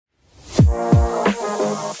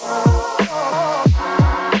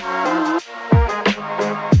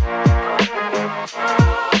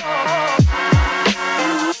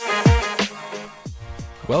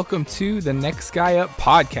welcome to the Next Guy Up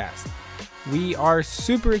podcast. We are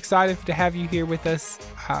super excited to have you here with us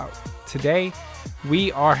today.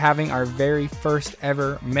 We are having our very first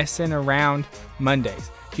ever Messin Around Mondays.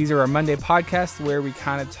 These are our Monday podcasts where we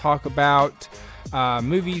kind of talk about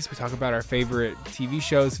movies. We talk about our favorite TV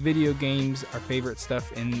shows, video games, our favorite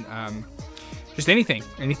stuff in just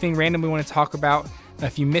anything random we want to talk about.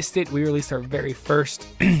 If you missed it, we released our very first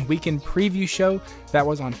weekend preview show. That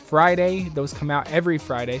was on Friday. Those come out every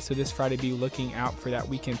Friday. So this Friday, be looking out for that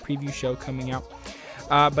weekend preview show coming out.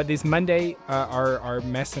 But this Monday are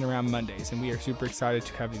Messing Around Mondays, and we are super excited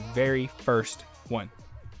to have the very first one.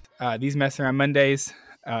 These Messing Around Mondays,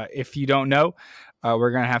 if you don't know, we're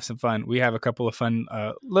going to have some fun. We have a couple of fun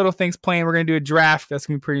little things planned. We're going to do a draft. That's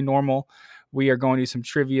going to be pretty normal. We are going to do some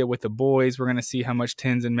trivia with the boys. We're going to see how much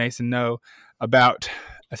Tins and Mason know about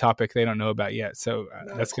a topic they don't know about yet. So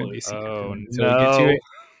that's going to be a secret. Oh, so we get to it.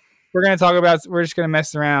 We're going to talk about, we're just going to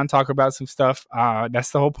mess around, talk about some stuff.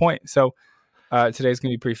 That's the whole point. So today's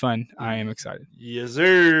going to be pretty fun. I am excited. Yes,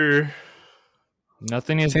 sir.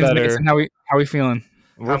 Nothing is Tins, better. Mason, how we feeling?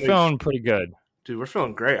 We're feeling pretty good. Dude, we're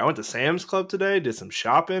feeling great. I went to Sam's Club today, did some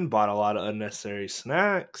shopping, bought a lot of unnecessary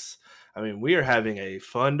snacks. I mean, we are having a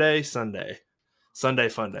fun day Sunday. Sunday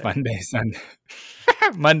fun day. Fun day, Sunday.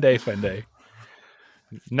 Monday fun day.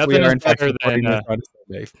 Nothing is better than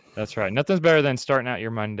that's right. Nothing's better than starting out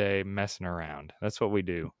your Monday messing around. That's what we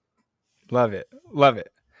do. Love it.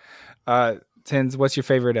 Tins, what's your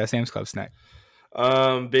favorite Sam's Club snack?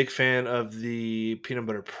 Big fan of the peanut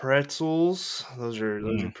butter pretzels. Those are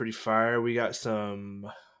pretty fire. We got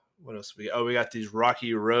some. What else we got these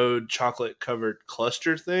Rocky Road chocolate covered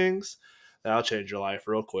cluster things. That'll change your life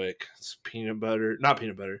real quick. It's not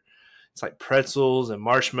peanut butter. It's like pretzels and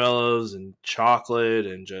marshmallows and chocolate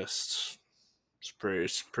and just it's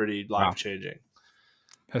pretty life changing.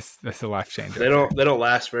 That's a life changer. They don't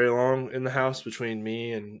last very long in the house between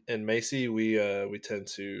me and Macy. We tend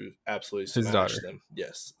to absolutely smash them.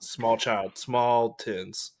 Yes, small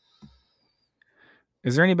tins.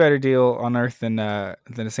 Is there any better deal on earth than a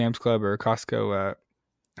Sam's Club or a Costco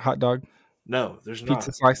hot dog? No, there's pizza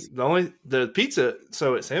not. Slice. The pizza.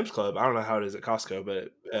 So at Sam's Club, I don't know how it is at Costco, but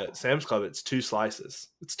at Sam's Club, it's 2 slices.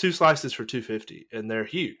 It's 2 slices for $2.50, and they're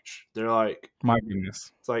huge. They're like, my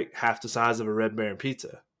goodness, it's like half the size of a Red Baron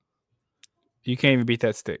pizza. You can't even beat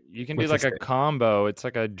that stick. You can do like a combo. It's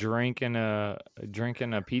like a drink and a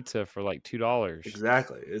pizza for like $2.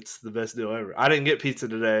 Exactly, it's the best deal ever. I didn't get pizza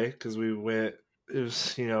today because we went. It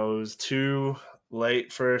was too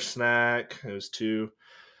late for a snack. It was too.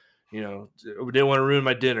 We didn't want to ruin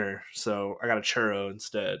my dinner, so I got a churro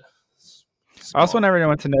instead. I also want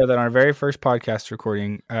everyone to know that on our very first podcast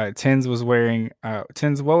recording, Tins was wearing.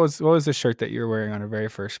 Tins, what was the shirt that you were wearing on our very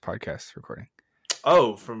first podcast recording?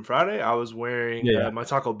 Oh, from Friday, I was wearing my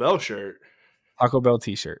Taco Bell shirt. Taco Bell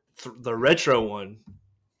T-shirt, the retro one.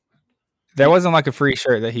 That wasn't like a free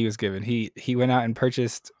shirt that he was given. He went out and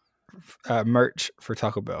purchased merch for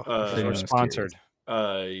Taco Bell. We're sponsored.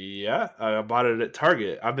 Yeah, I bought it at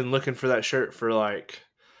Target. I've been looking for that shirt for I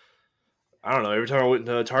don't know, every time I went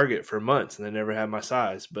to Target for months, and they never had my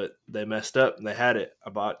size, but they messed up and they had it. I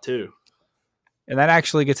bought it too. And that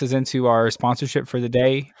actually gets us into our sponsorship for the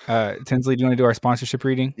day. Tinsley, do you want to do our sponsorship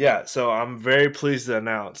reading? Yeah, so I'm very pleased to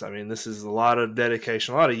announce. I mean, this is a lot of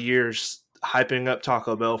dedication, a lot of years hyping up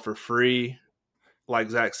Taco Bell for free. Like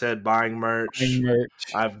Zach said, buying merch.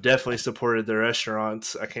 I've definitely supported the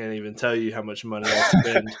restaurants. I can't even tell you how much money I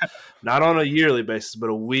spend, not on a yearly basis, but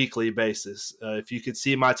a weekly basis. If you could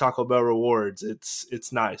see my Taco Bell rewards,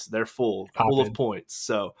 it's nice. They're full of points.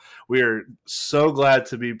 So we are so glad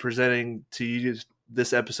to be presenting to you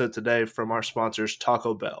this episode today from our sponsors,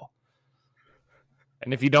 Taco Bell.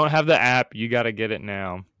 And if you don't have the app, you got to get it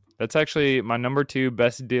now. That's actually my number 2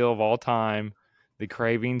 best deal of all time. The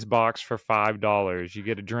Cravings box for $5. You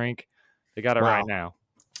get a drink. They got it right now.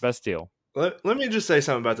 Best deal. Let me just say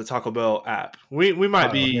something about the Taco Bell app. We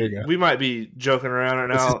might be joking around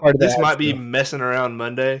right now. This might be messing around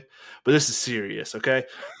Monday, but this is serious, okay?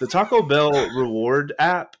 The Taco Bell reward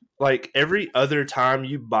app, like every other time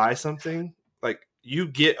you buy something, like you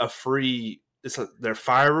get a free their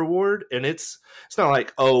fire reward, and it's not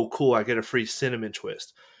like, oh cool, I get a free cinnamon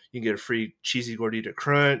twist. You can get a free cheesy gordita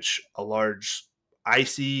crunch, a large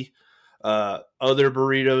icy other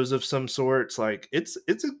burritos of some sorts. Like it's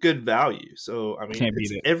a good value. So I mean,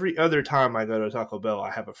 every other time I go to Taco Bell,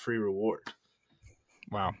 I have a free reward.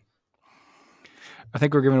 Wow. I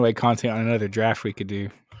think we're giving away content on another draft we could do.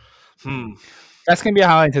 That's gonna be a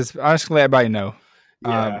highlight. I'm just gonna let everybody know.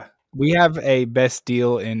 Yeah. We have a best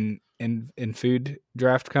deal in food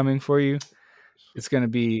draft coming for you. It's gonna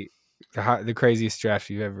be the craziest draft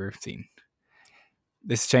you've ever seen.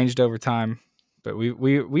 This changed over time, but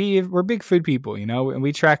we're big food people, and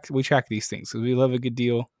we track these things because we love a good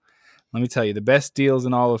deal. Let me tell you, the best deals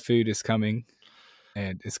in all of food is coming,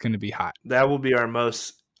 and it's going to be hot. That will be our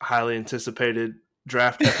most highly anticipated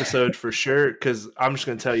draft episode for sure, because I'm just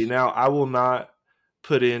going to tell you now, I will not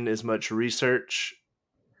put in as much research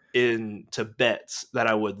into bets that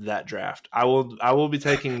I would that draft. I will be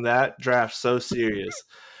taking that draft so serious.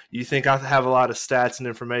 You think I have a lot of stats and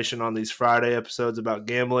information on these Friday episodes about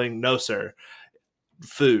gambling? No, sir.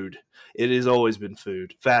 Food. It has always been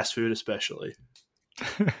food. Fast food especially.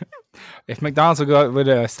 If McDonald's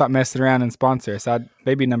would stop messing around and sponsor us,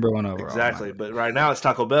 they'd be number one overall. Exactly. But right now it's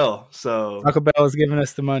Taco Bell. So Taco Bell is giving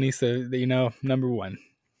us the money, so number one.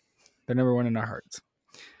 They're number one in our hearts.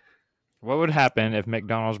 What would happen if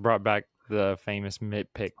McDonald's brought back the famous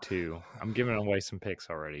pick 2? I'm giving away some picks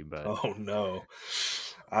already, but oh no,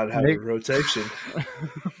 I'd have a rotation.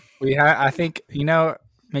 I think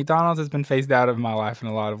McDonald's has been phased out of my life in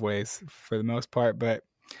a lot of ways for the most part, but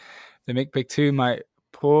the McPick 2 might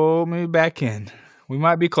pull me back in. We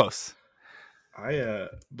might be close.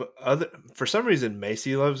 For some reason,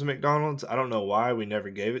 Macy loves McDonald's. I don't know why we never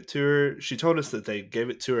gave it to her. She told us that they gave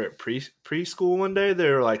it to her at preschool one day. They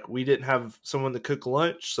were like, we didn't have someone to cook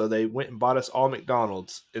lunch, so they went and bought us all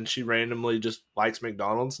McDonald's, and she randomly just likes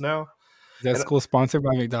McDonald's now. Is that school sponsored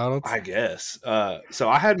by McDonald's? I guess. So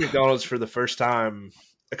I had McDonald's for the first time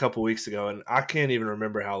a couple weeks ago, and I can't even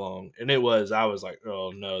remember how long. And I was like,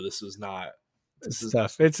 oh no, this is not. This is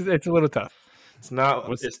tough. It's a little tough. It's not.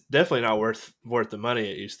 It's definitely not worth the money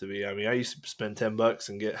it used to be. I mean, I used to spend $10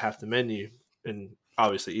 and get half the menu, and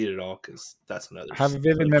obviously eat it all because that's another. I have a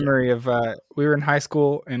vivid memory of we were in high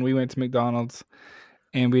school and we went to McDonald's,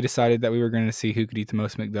 and we decided that we were going to see who could eat the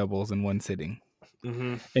most McDoubles in one sitting.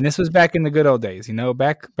 Mm-hmm. And this was back in the good old days,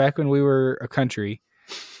 back when we were a country,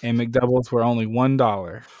 and McDoubles were only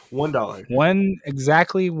 $1.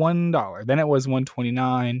 Exactly $1. Then it was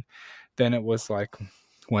 $1.29. Then it was like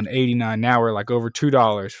 $1.89. Now we're like over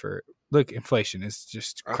 $2 for. Look, inflation is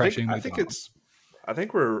just crushing. I think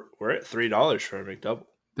we're at $3 for a McDouble.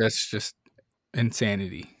 That's just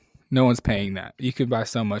insanity. No one's paying that. You could buy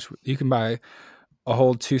so much. You can buy a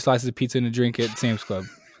whole 2 slices of pizza and a drink at Sam's Club.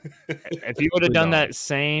 If you would have done that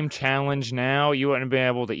same challenge now, you wouldn't have been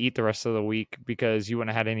able to eat the rest of the week because you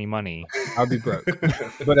wouldn't have had any money. I'd be broke.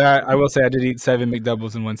 But I will say I did eat 7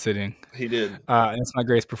 McDoubles in one sitting. He did. And it's my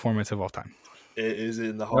greatest performance of all time. It is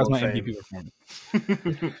in the Hall of Fame. MVP performance.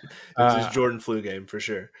 It's his Jordan flu game for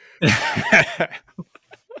sure.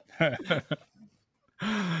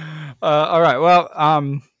 All right.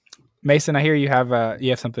 Well, Mason, I hear you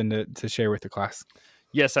have something to share with the class.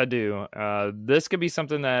 Yes, I do. This could be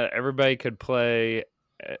something that everybody could play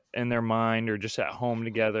in their mind or just at home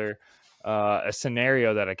together. A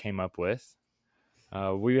scenario that I came up with.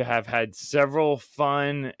 We have had several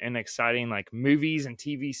fun and exciting movies and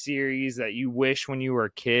TV series that you wish when you were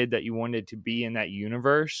a kid that you wanted to be in that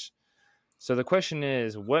universe. So the question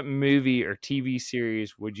is, what movie or TV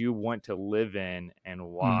series would you want to live in and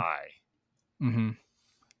why? Mm-hmm.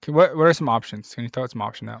 What are some options? Can you throw some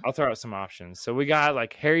options out? I'll throw out some options. So we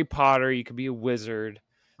got Harry Potter, you could be a wizard.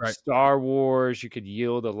 Right. Star Wars, you could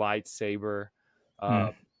yield a lightsaber.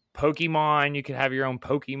 Pokemon, you could have your own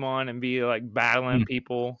Pokemon and be battling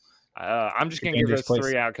people. I'm just going to give those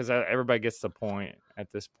 3 out because everybody gets the point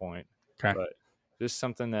at this point. Okay. But just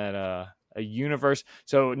something that a universe.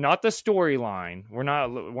 So not the storyline. We're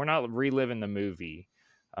not reliving the movie.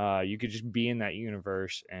 You could just be in that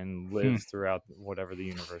universe and live throughout whatever the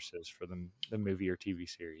universe is for the movie or TV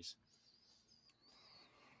series.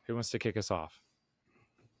 Who wants to kick us off?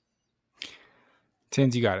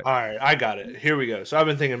 Tins, you got it. All right, I got it. Here we go. So I've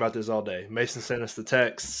been thinking about this all day. Mason sent us the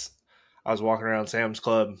texts. I was walking around Sam's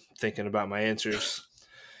Club thinking about my answers.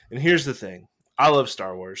 And here's the thing. I love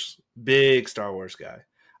Star Wars. Big Star Wars guy.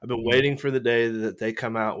 I've been waiting for the day that they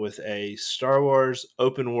come out with a Star Wars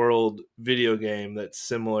open world video game that's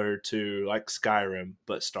similar to Skyrim,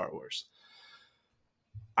 but Star Wars.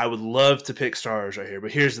 I would love to pick Star Wars right here,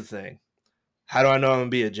 but here's the thing. How do I know I'm going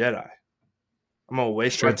to be a Jedi? I'm going to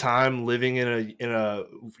waste my time living in a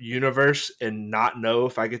universe and not know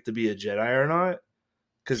if I get to be a Jedi or not?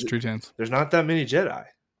 Because there's not that many Jedi.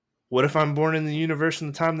 What if I'm born in the universe in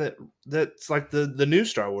the time that's like the new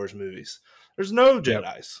Star Wars movies? There's no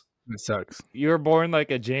Jedis. It sucks. You were born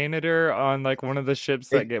like a janitor on one of the ships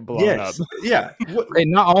that get blown up. Yeah. Hey,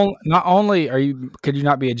 not only could you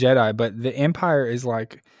not be a Jedi, but the Empire is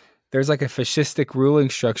there's a fascistic ruling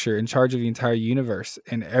structure in charge of the entire universe,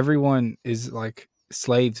 and everyone is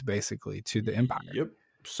slaves basically to the Empire. Yep.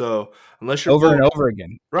 So unless you're over and over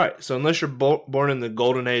again, right? So unless you're born in the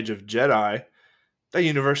golden age of Jedi, that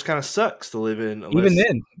universe kind of sucks to live in. Even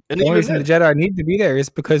then, the only reason the Jedi need to be there is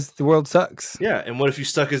because the world sucks. Yeah, and what if you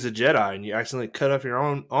suck as a Jedi and you accidentally cut off your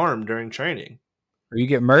own arm during training, or you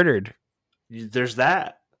get murdered? There's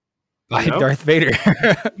that. By Darth Vader.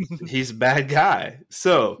 He's a bad guy.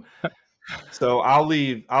 So I'll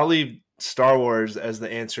leave Star Wars as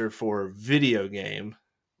the answer for video game,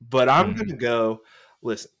 but I'm gonna go.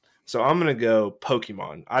 Listen, so I'm gonna go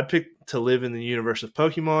Pokemon. I'd pick to live in the universe of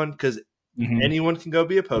Pokemon because anyone can go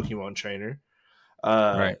be a Pokemon trainer.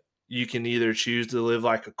 Right. You can either choose to live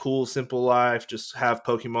like a cool, simple life, just have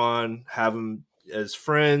Pokemon, have them as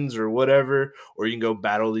friends or whatever, or you can go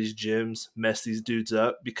battle these gyms, mess these dudes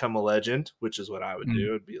up, become a legend, which is what I would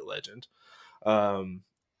do. I'd be a legend,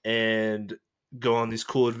 and go on these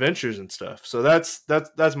cool adventures and stuff. So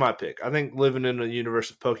that's my pick. I think living in a universe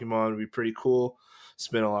of Pokemon would be pretty cool.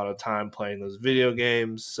 Spend a lot of time playing those video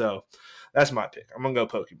games. So that's my pick. I'm gonna go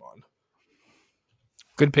Pokemon.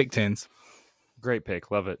 Good pick, Tins. Great pick.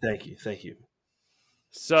 Love it. Thank you.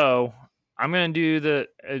 So I'm gonna do the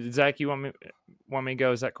Zach. You want me to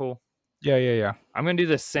go? Is that cool? Yeah. I'm gonna do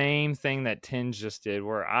the same thing that Tins just did,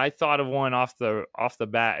 where I thought of one off the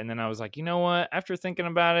bat, and then I was like, you know what? After thinking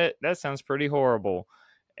about it, that sounds pretty horrible.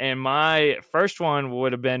 And my first one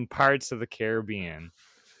would have been Pirates of the Caribbean.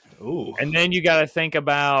 Ooh. And then you got to think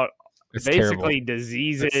about it's basically terrible.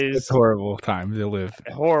 diseases. It's a horrible time to live.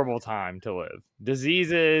 Horrible time to live.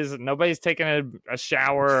 Diseases. Nobody's taking a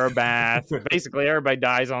shower or a bath. Basically, everybody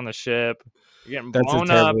dies on the ship. You're getting blown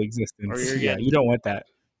That's a terrible up, existence. You don't want that.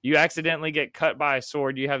 You accidentally get cut by a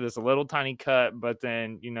sword. You have this little tiny cut, but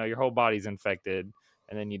then your whole body's infected,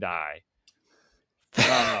 and then you die.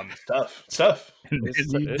 Tough.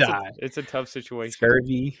 It's a tough situation.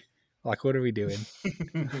 Scurvy. Like, what are we doing?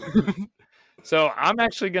 So I'm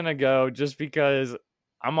actually gonna go just because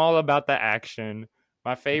I'm all about the action.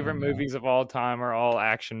 My favorite movies of all time are all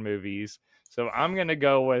action movies. So I'm gonna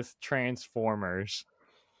go with Transformers.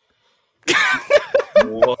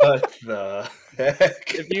 What the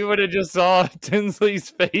heck? If you would have just saw Tinsley's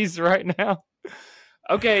face right now.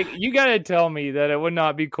 Okay, you gotta tell me that it would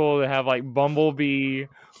not be cool to have like Bumblebee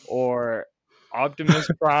or Optimus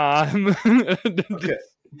Prime. Okay,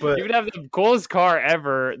 but you would have the coolest car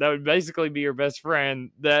ever. That would basically be your best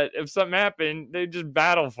friend. That if something happened, they'd just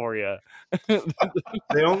battle for you.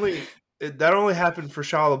 that only happened for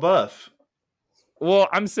Shia LaBeouf. Well,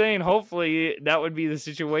 I'm saying hopefully that would be the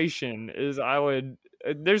situation.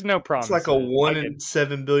 There's no promise. It's like a 1 in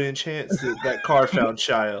 7 billion chance that car found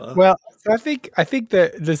Shia. Well, so I think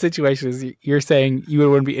that the situation is you're saying you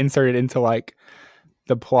wouldn't be inserted into like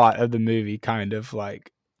the plot of the movie, kind of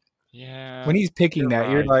like. Yeah. When he's picking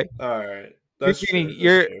that, you're like, all right.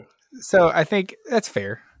 So I think that's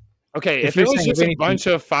fair. Okay, if it was just a bunch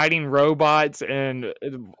of fighting robots, and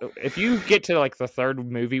if you get to like the third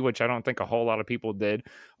movie, which I don't think a whole lot of people did,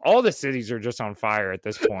 all the cities are just on fire at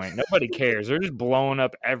this point. Nobody cares. They're just blowing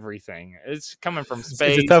up everything. It's coming from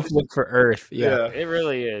space. It's a tough look for Earth. Yeah, it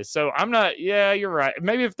really is. So I'm not. Yeah, you're right.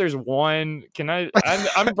 Maybe if there's one,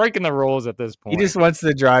 I'm breaking the rules at this point. He just wants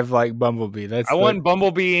to drive like Bumblebee. I want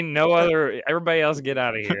Bumblebee. No other. Everybody else get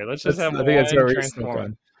out of here. Let's just have one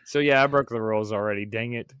Transformer. So yeah, I broke the rules already.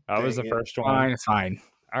 Dang it! I was the first one. Fine.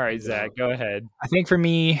 All right, Zach, go ahead. I think for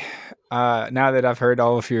me, now that I've heard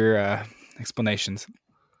all of your explanations,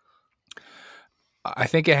 I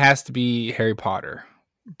think it has to be Harry Potter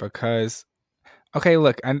because, okay,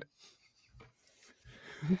 look, I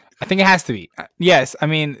think it has to be. Yes, I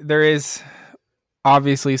mean there is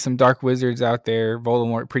obviously some dark wizards out there.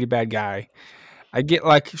 Voldemort, pretty bad guy. I get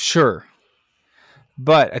sure,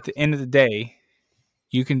 but at the end of the day,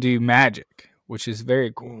 you can do magic, which is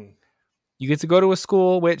very cool. You get to go to a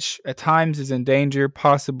school which at times is in danger,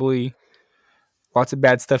 possibly lots of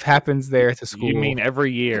bad stuff happens there at the school. You mean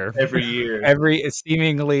every year?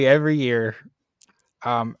 Seemingly every year.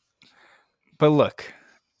 But look,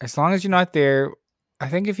 as long as you're not there, I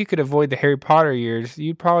think if you could avoid the Harry Potter years,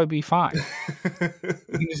 you'd probably be fine. You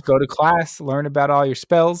can just go to class, learn about all your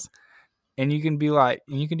spells, and you can do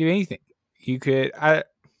anything. You could,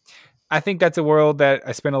 I think that's a world that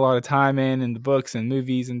I spend a lot of time in the books and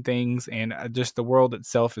movies and things, and just the world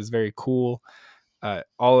itself is very cool.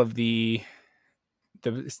 All of the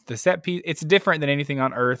set piece, it's different than anything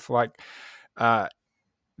on Earth that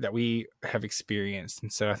we have experienced,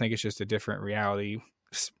 and so I think it's just a different reality.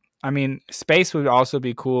 I mean, space would also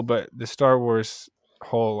be cool, but the Star Wars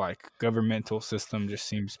whole governmental system just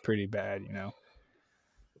seems pretty bad,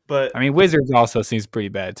 But I mean, Wizards also seems pretty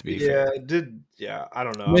bad, to be fair. I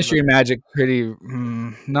don't know. Mystery and Magic, pretty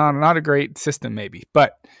not a great system, maybe,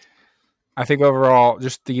 but I think overall,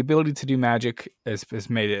 just the ability to do magic has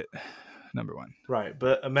made it number one. Right,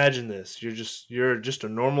 but imagine this: you're just a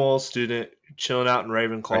normal student chilling out in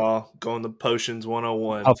Ravenclaw, going to Potions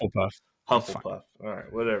 101. Hufflepuff. Hufflepuff. All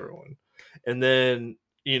right, whatever one. And then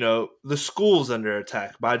the school's under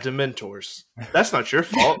attack by Dementors. That's not your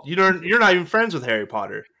fault. You're not even friends with Harry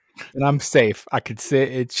Potter. And I'm safe. I could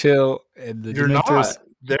sit and chill, and the You're Dementors not.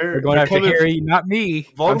 They're going after Harry, not me.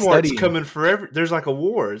 Voldemort's coming forever. There's like a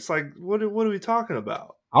war. It's like, what are we talking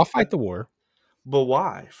about? I'll fight the war. But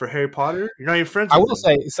why? For Harry Potter? You're not even friends with him. I will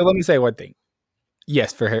say, so let me say one thing.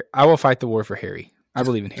 Yes, for Harry. I will fight the war for Harry. I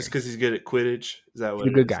believe in Harry. Just because he's good at Quidditch? Is that what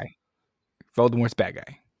he's a good guy. Voldemort's bad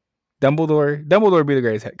guy. Dumbledore would be the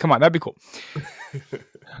greatest head. Come on, that'd be cool.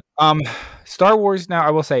 Star Wars, now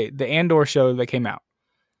I will say, the Andor show that came out,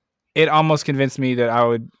 it almost convinced me that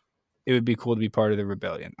it would be cool to be part of the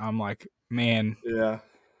rebellion. I'm like, man, yeah,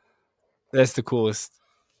 that's the coolest.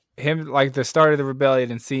 Him, like the start of the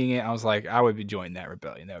rebellion and seeing it, I was like, I would be joining that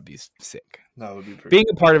rebellion. That would be sick. That would be pretty being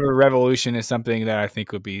a part of a revolution is something that I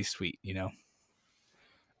think would be sweet. I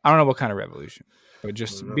don't know what kind of revolution, but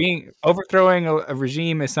just overthrowing a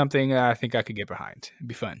regime is something that I think I could get behind. It'd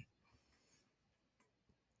be fun.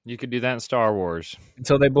 You could do that in Star Wars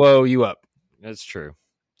until they blow you up. That's true.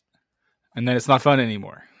 And then it's not fun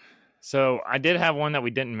anymore. So I did have one that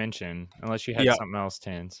we didn't mention, unless you had something else,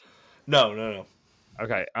 Tins. No.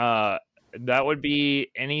 Okay. That would be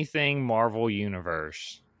anything Marvel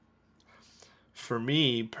Universe. For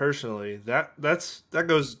me personally, that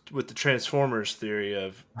goes with the Transformers theory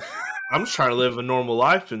of I'm just trying to live a normal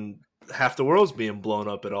life and half the world's being blown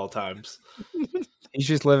up at all times. He's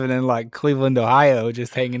just living in like Cleveland, Ohio,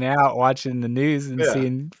 just hanging out, watching the news and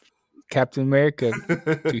seeing Captain America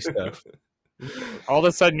do stuff. All of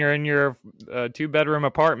a sudden, you're in your 2-bedroom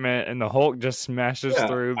apartment, and the Hulk just smashes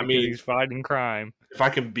through because he's fighting crime. If I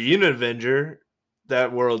can be an Avenger,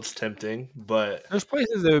 that world's tempting. But there's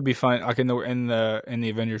places that would be fun, like in the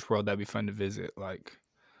Avengers world, that'd be fun to visit. Like,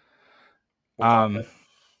 Wakanda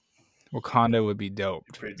would be dope.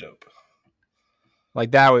 Pretty dope.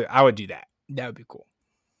 Like I would do that. That would be cool.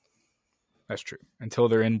 That's true. Until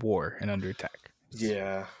they're in war and under attack.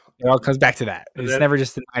 Yeah. It all comes back to that. It's never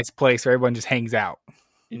just a nice place where everyone just hangs out.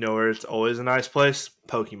 You know where it's always a nice place?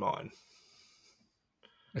 Pokemon.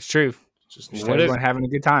 It's true. Just everyone having a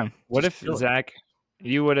good time. What if, Zach,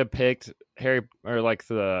 you would have picked Harry or like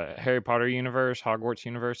the Harry Potter universe, Hogwarts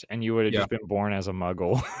universe, and you would have just been born as a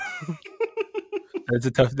Muggle?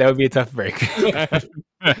 That would be a tough break.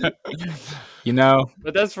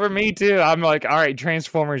 But that's for me too. I'm like, all right,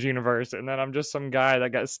 Transformers universe, and then I'm just some guy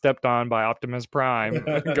that got stepped on by Optimus Prime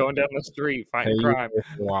going down the street fighting crime.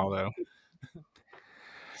 For a while though.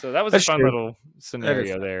 So that was a fun little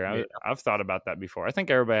scenario there. I've thought about that before. I think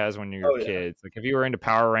everybody has when you're kids. Like if you were into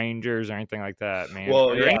Power Rangers or anything like that, man.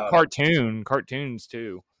 Well, cartoons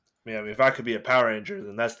too. Yeah, I mean, if I could be a Power Ranger,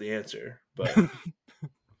 then that's the answer. But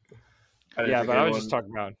I was just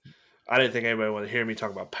talking about. I didn't think anybody wanted to hear me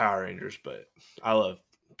talk about Power Rangers, but I love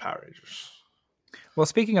Power Rangers. Well,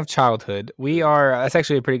 speaking of childhood, that's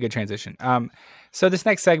actually a pretty good transition. So this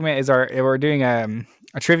next segment is we're doing a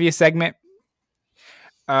trivia segment.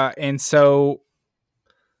 And so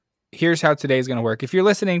here's how today's going to work. If you're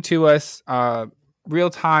listening to us real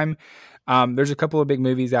time, there's a couple of big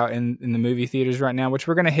movies out in the movie theaters right now, which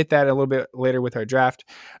we're going to hit that a little bit later with our draft.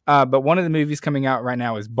 But one of the movies coming out right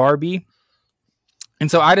now is Barbie. And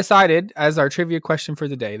so I decided, as our trivia question for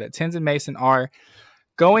the day, that Tins and Mason are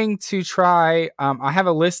going to try. I have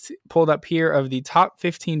a list pulled up here of the top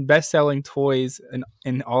 15 best-selling toys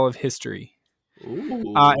in all of history.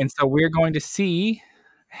 And so we're going to see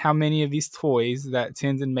how many of these toys that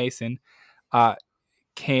Tins and Mason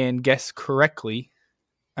can guess correctly.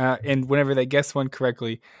 And whenever they guess one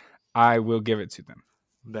correctly, I will give it to them.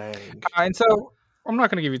 Bang. And so I'm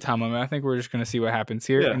not going to give you time limit. I think we're just going to see what happens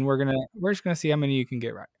here, and we're just going to see how many you can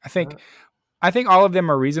get right. I think all of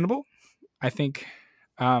them are reasonable. I think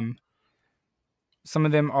some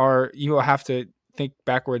of them you will have to think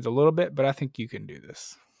backwards a little bit, but I think you can do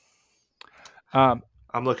this. I'm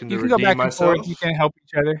looking to redeem myself. You can go back myself. And forth. You can help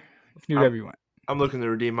each other. You can do whatever you want. I'm looking to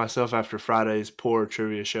redeem myself after Friday's poor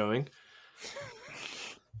trivia showing.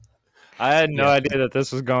 I had no idea that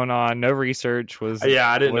this was going on. No research was. Yeah,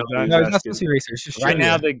 I didn't know. No, it's not supposed to be research. Just right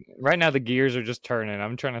now, the gears are just turning.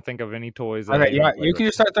 I'm trying to think of any toys. Okay, you can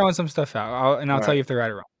just start throwing some stuff out, and I'll tell you if they're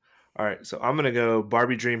right or wrong. All right, so I'm gonna go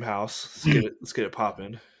Barbie Dream House. Let's get it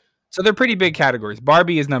popping. So they're pretty big categories.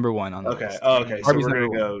 Barbie is number one on the list. Okay. So we're gonna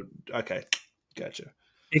go. Okay, gotcha.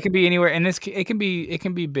 It can be anywhere, and it can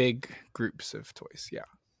be big groups of toys. Yeah,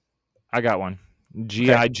 I got one.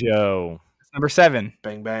 G.I. Joe. That's number 7.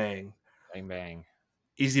 Bang bang. Bang bang.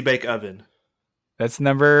 Easy bake oven. That's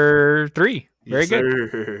number 3. Very Yes,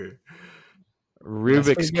 good. Sir.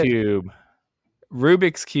 Rubik's Cube.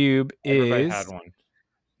 Rubik's Cube Everybody is had one.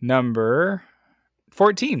 number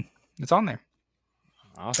 14. It's on there.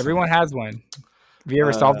 Awesome. Everyone has one. Have you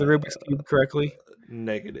ever solved the Rubik's Cube correctly?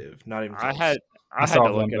 Negative. Not even close. I had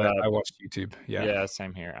to look it up. I watched YouTube. Yeah,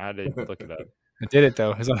 same here. I had to look it up. I did it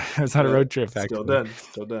though. It was on a road trip. Actually.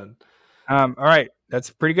 Still done. All right, that's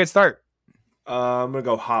a pretty good start. I'm gonna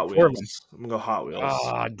go Hot Wheels.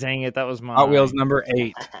 Oh, dang it! That was mine. Hot Wheels number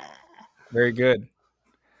 8. Very good.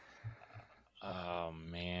 Oh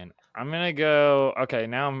man, I'm gonna go. Okay,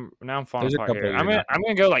 now I'm falling apart here. I'm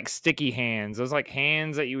gonna go like sticky hands. Those like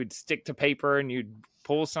hands that you would stick to paper and you'd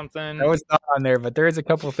pull something. That was not on there, but there is a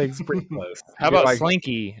couple things pretty close. How about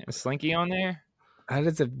Slinky? Is Slinky on there? That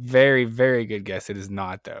is a very, very good guess. It is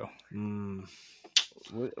not though.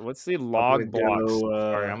 What's the log blocks?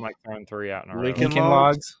 Sorry, I'm like throwing 3 out in a row. Lincoln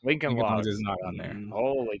Logs. Lincoln Logs is not on there.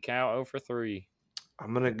 Holy cow! 0 for 3.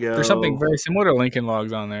 I'm gonna go. There's something very similar to Lincoln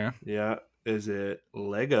Logs on there. Yeah. Is it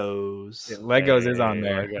Legos? Yeah, Legos is on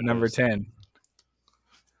there. Legos. Number 10.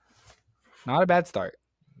 Not a bad start.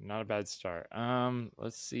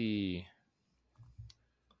 Let's see.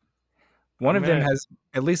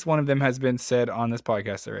 At least one of them has been said on this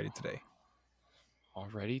podcast already today.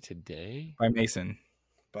 Already today? By Messin.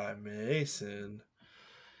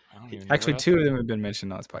 Actually, 2 of them have been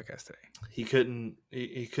mentioned on this podcast today. He couldn't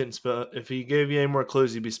spell. If he gave you any more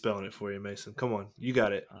clues, he'd be spelling it for you, Messin. Come on, you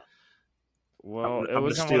got it. Well, it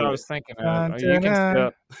wasn't what I was thinking of. You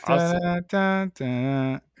can spell.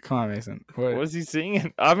 Come on, Messin. What was he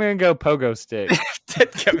singing? I'm gonna go Pogo Stick.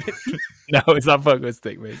 No, it's not Pogo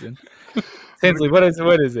Stick, Messin. Tinsley, what is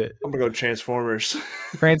it? I'm gonna go Transformers.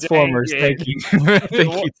 Transformers. Thank you. Thank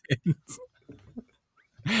you.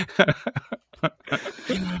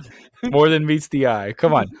 More than meets the eye.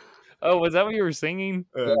 Come on. Oh, was that what you were singing?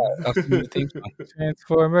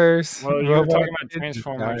 Transformers. Well, you were talking about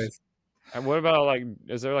Transformers. And what about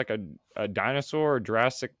is there like a dinosaur or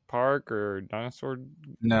Jurassic Park or dinosaur?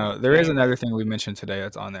 No, there is another thing we mentioned today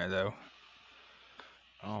that's on there though.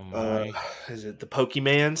 Oh my! Is it the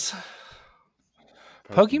Pokemans?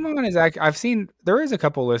 Pokemon is I've seen there is a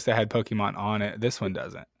couple lists that had Pokemon on it. This one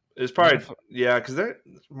doesn't. It's probably because there's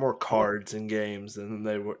more cards in games than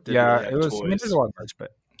they were. It was. Toys. I mean, there's a lot of cards,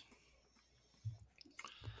 but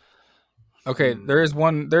okay. There is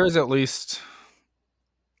one. There is at least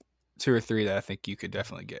 2 or 3 that I think you could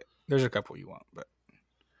definitely get. There's a couple you want, but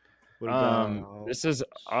this is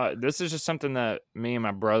just something that me and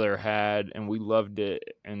my brother had, and we loved it.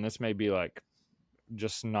 And this may be like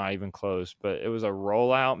just not even close, but it was a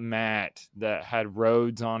rollout mat that had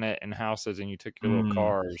roads on it and houses, and you took your little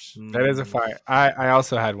cars. That is a fire. I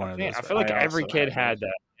also had one of those. I feel like every kid had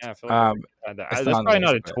that. Yeah, I feel like every kid had that. That's probably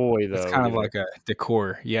not a toy though. It's kind of like a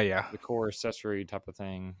decor. Yeah. Decor accessory type of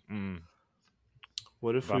thing.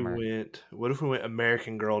 What if we went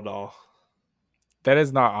American Girl doll? That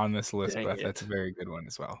is not on this list, but that's a very good one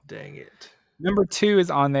as well. Dang it. Number 2 is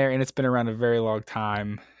on there, and it's been around a very long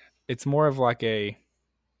time. It's more of like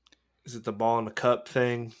is it the ball in the cup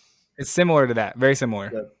thing? It's similar to that. Very similar.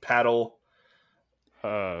 The paddle.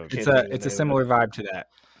 It's a similar vibe to that.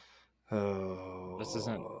 Oh. This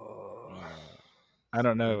isn't. I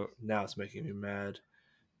don't know. Now it's making me mad.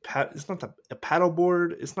 It's not a paddle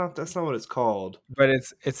board. It's not. That's not what it's called. But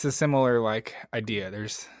it's a similar idea.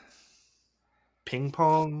 There's ping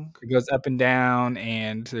pong. It goes up and down,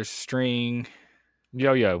 and there's string.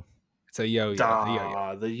 Yo-yo. It's a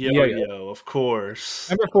yo-yo. The yo-yo, of course.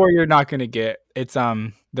 Number 4, you're not gonna get. It's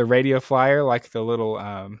the radio flyer, like the little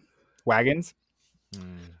wagons.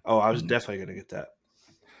 Oh, I was definitely gonna get that.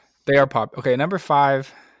 They are pop. Okay, number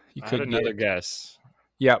 5. You could get another guess.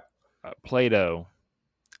 Yep. Play-Doh.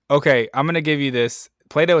 Okay, I'm gonna give you this.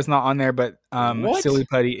 Play-Doh is not on there, but Silly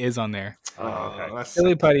Putty is on there. Oh, okay.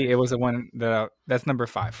 Silly Putty. It was the one that's number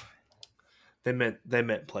 5. They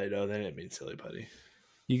meant Play-Doh. They didn't mean Silly Putty.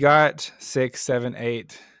 You got 6, 7,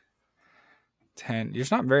 8, 10.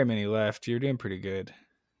 There's not very many left. You're doing pretty good.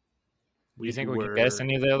 Do you think we could guess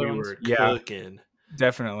any of the other ones? Were cooking.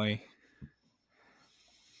 Definitely.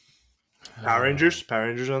 Power Rangers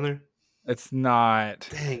on there? It's not.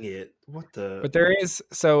 Dang it. What the? But there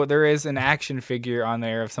is an action figure on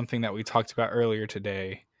there of something that we talked about earlier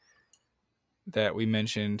today that we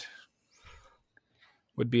mentioned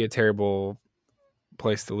would be a terrible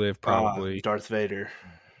place to live, probably. Darth Vader.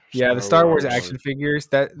 Yeah, the Star Wars action figures,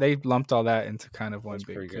 that they lumped all that into kind of one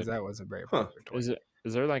big, because that was a very popular toy.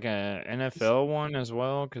 Is there like an NFL one as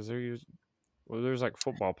well? Because there's like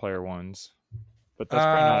football player ones, but that's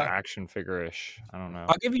probably not action figure-ish. I don't know.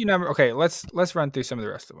 I'll give you number. Okay, let's run through some of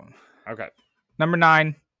the rest of them. Okay. Number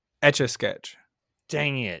 9, Etch-a-Sketch.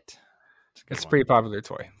 Dang it. It's a pretty popular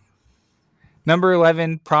toy. Number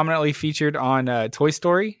 11, prominently featured on Toy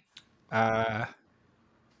Story. Any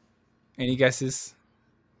guesses?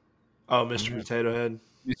 Oh, Mr. Potato Head.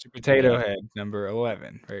 Mr. Potato Head, number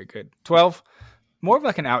 11. Very good. 12, more of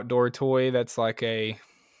like an outdoor toy that's like a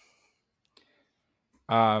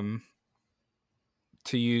to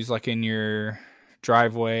use like in your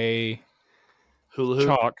driveway. Hula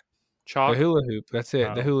hoop. Chalk. The hula hoop. That's it.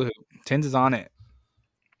 Oh. The hula hoop. Tins is on it.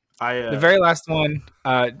 The very last one,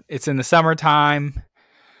 it's in the summertime.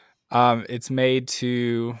 It's made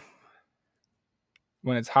to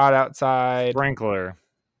when it's hot outside. Sprinkler.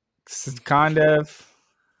 Kind of.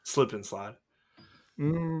 Slip and slide.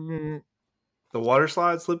 Mm-hmm. The water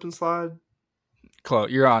slide, slip and slide.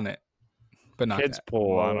 Close. You're on it, but not kids that.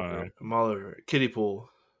 pool. I don't know. I'm all over it. Kiddie pool.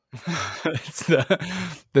 It's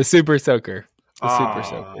the super soaker. The super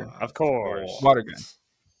soaker. Of course. Water gun.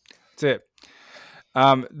 That's it.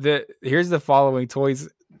 Here's the following toys.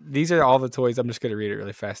 These are all the toys. I'm just going to read it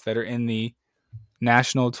really fast that are in the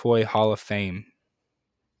National Toy Hall of Fame.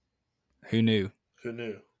 Who knew?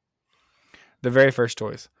 The very first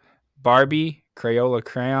toys: Barbie, Crayola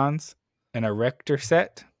crayons, an erector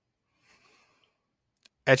set,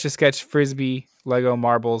 Etch-a-Sketch frisbee, Lego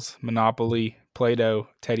marbles, Monopoly, Play-Doh,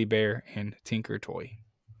 teddy bear, and Tinker toy.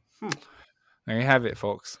 There you have it,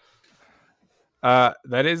 folks.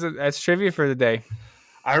 That's trivia for the day.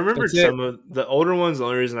 I remembered some of the older ones. The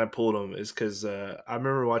only reason I pulled them is because I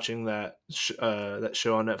remember watching that show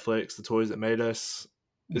on Netflix, The Toys That Made Us.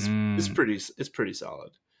 It's pretty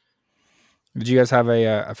solid. Did you guys have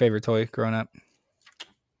a favorite toy growing up?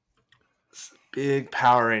 Big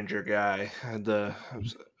Power Ranger guy.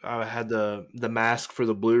 I had the mask for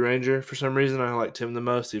the Blue Ranger. For some reason, I liked him the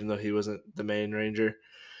most, even though he wasn't the main Ranger.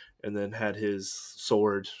 And then had his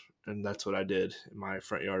sword, and that's what I did in my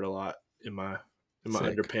front yard a lot in my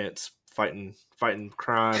underpants, fighting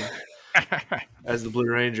crime as the Blue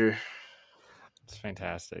Ranger. It's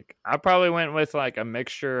fantastic. I probably went with like a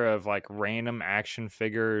mixture of like random action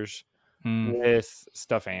figures with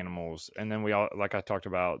stuffed animals, and then we all, like I talked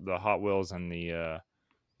about, the Hot Wheels and the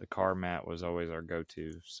car mat was always our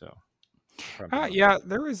go-to. So yeah,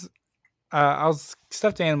 there was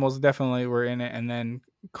stuffed animals definitely were in it, and then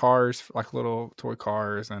cars, like little toy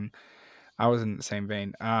cars, and I was in the same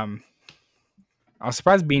vein. I was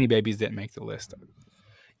surprised Beanie Babies didn't make the list.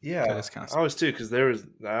 Yeah, I was too, because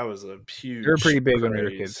that was a huge. They were pretty big when we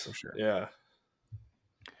were kids, for sure. Yeah.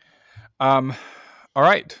 All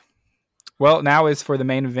right. Well, now is for the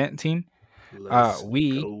main event team.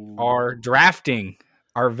 We are drafting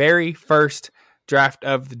our very first draft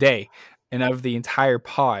of the day and of the entire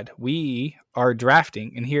pod. We are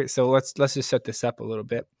drafting, and here, so let's just set this up a little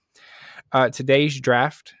bit. Today's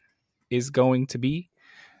draft is going to be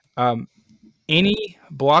any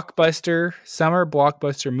summer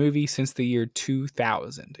blockbuster movie since the year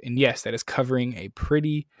 2000. And yes, that is covering a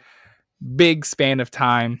pretty big span of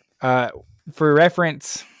time. For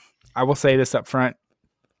reference, I will say this up front.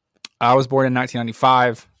 I was born in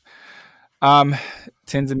 1995.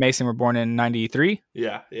 Tins and Mason were born in 93.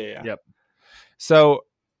 Yeah. Yep. So,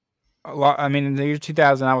 in the year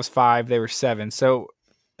 2000, I was 5. They were 7. So,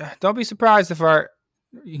 don't be surprised if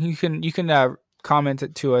you can comment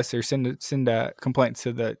it to us or send a complaint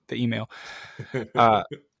to the email.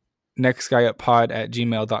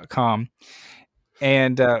 nextguyuppod@gmail.com,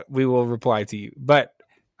 and we will reply to you. But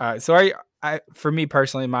so for me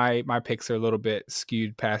personally, my picks are a little bit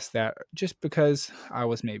skewed past that, just because I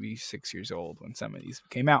was maybe 6 years old when some of these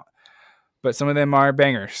came out. But some of them are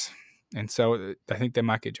bangers, and so I think they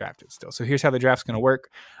might get drafted still. So here's how the draft's going to work.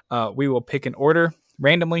 We will pick an order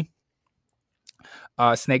randomly,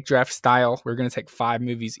 snake draft style. We're going to take 5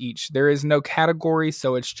 movies each. There is no category,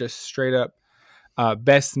 so it's just straight up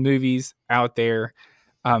best movies out there.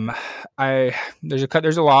 There's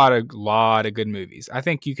a lot of good movies. I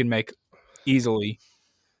think you can make easily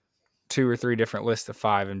 2 or 3 different lists of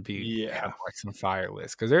 5 and have like some fire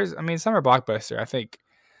lists, because summer blockbuster, I think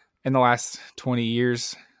in the last 20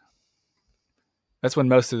 years, that's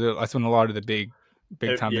when a lot of the big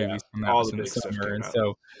time movies come out in the summer. And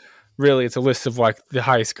so really it's a list of like the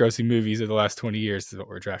highest grossing movies of the last 20 years is what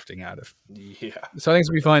we're drafting out of. Yeah. So I think it's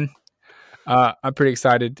gonna be fun. I'm pretty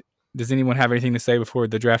excited. Does anyone have anything to say before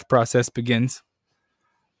the draft process begins?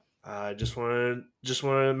 I just want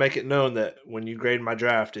to make it known that when you grade my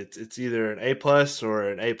draft, it's either an A+ or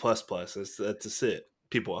an A++. That's a sit.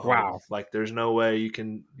 people at home. Wow. Like, there's no way you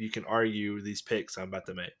can argue these picks I'm about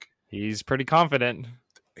to make. He's pretty confident.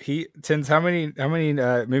 Tins, how many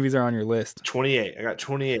movies are on your list? 28. I got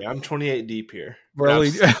 28. I'm 28 deep here. We're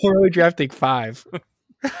only drafting 5.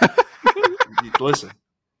 Listen.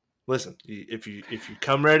 If you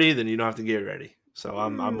come ready, then you don't have to get ready. So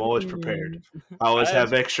I'm always prepared. I always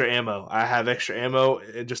have extra ammo. I have extra ammo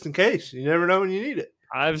just in case. You never know when you need it.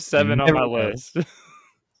 I have 7 on my list.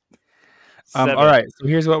 All right. So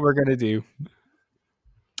here's what we're gonna do.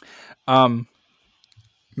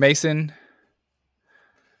 Mason.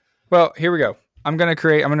 Well, here we go. I'm gonna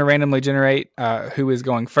randomly generate who is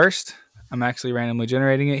going first. I'm actually randomly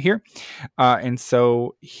generating it here. And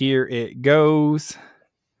so here it goes.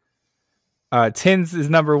 Tins is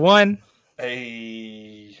number 1.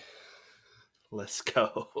 Hey, let's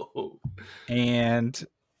go. And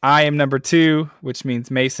I am number 2, which means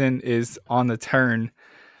Mason is on the turn,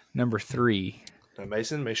 number 3. Now,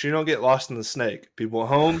 Mason, make sure you don't get lost in the snake. People at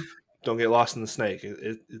home, don't get lost in the snake.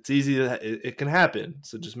 It's easy. It can happen.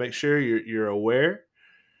 So just make sure you're aware,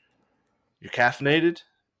 you're caffeinated,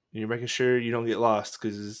 and you're making sure you don't get lost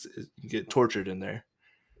because you get tortured in there.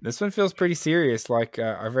 This one feels pretty serious. Like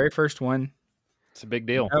our very first one. It's a big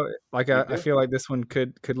deal. I feel like this one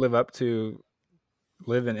could live up to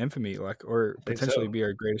live in infamy, or potentially be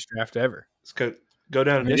our greatest draft ever. Let's go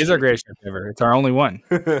down. It is our greatest draft ever. It's our only one.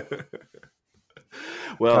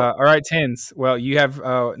 Well, all right, Tins. Well, you have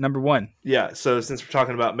number 1. Yeah. So since we're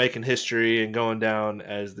talking about making history and going down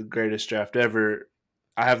as the greatest draft ever,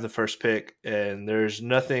 I have the first pick, and there's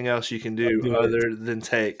nothing else you can do other than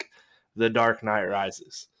take The Dark Knight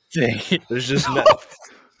Rises. There's just no.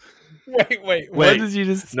 Wait. What did you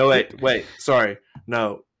just? No, wait. Sorry.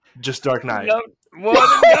 No, just Dark Knight. No.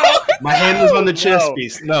 My hand was on the chess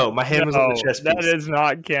piece. No, my hand was on the chess piece. That does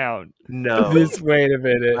not count. No. Wait a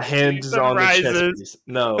minute. My hand is on the chess piece.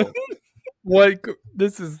 No. What?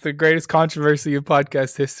 This is the greatest controversy of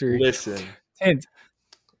podcast history. Listen. Tins.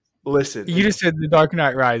 Listen. You just said The Dark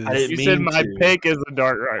Knight Rises. You said my pick is The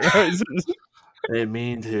Dark Knight Rises. I didn't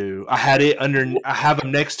mean to. I have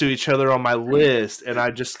them next to each other on my list, and I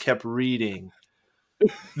just kept reading.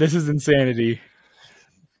 This is insanity.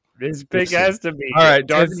 This pick has to be all right.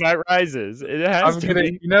 Dark Knight Rises. It has to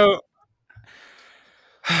be.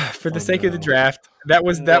 For the sake of the draft, that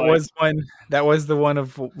was one. That was the one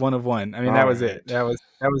of one. I mean, that was it. That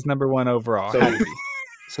was number 1 overall.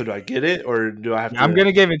 So do I get it, or do I have to? I'm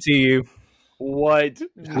gonna give it to you. What?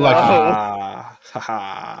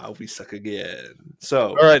 We suck again. So,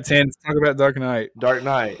 all right, Tan, let's talk about Dark Knight. Dark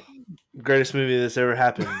Knight, greatest movie that's ever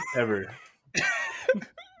happened, ever.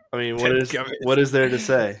 I mean, what is there to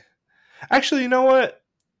say? Actually, you know what?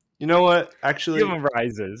 Actually, give him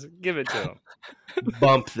Rises. Give it to him.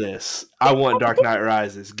 Bump this. I want Dark Knight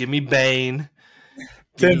Rises. Give me Bane.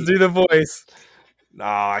 Tim, do the voice. No,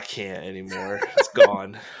 I can't anymore. It's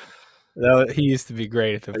gone. No, he used to be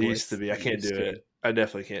great at the voice. I used to be. I can't do it. I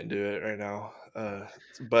definitely can't do it right now.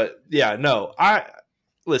 But yeah, no.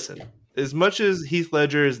 Listen. As much as Heath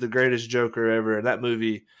Ledger is the greatest Joker ever, and that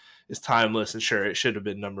movie is timeless, and sure, it should have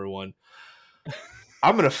been number 1.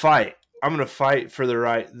 I'm gonna fight. I'm gonna fight for the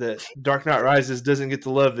right that Dark Knight Rises doesn't get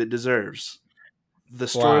the love it deserves. The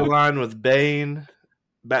storyline with Bane,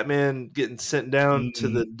 Batman getting sent down to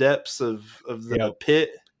the depths of the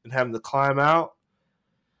pit and having to climb out.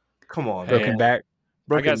 Come on, Broken back.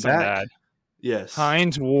 I got some bad. Yes.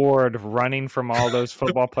 Hines Ward running from all those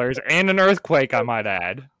football players and an earthquake, I might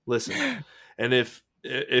add. Listen, and if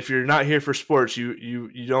you're not here for sports, you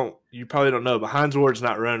probably don't know, but Hines Ward's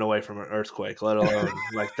not running away from an earthquake, let alone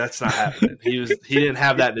like that's not happening. He didn't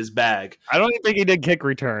have that in his bag. I don't even think he did kick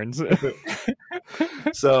returns.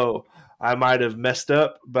 So I might have messed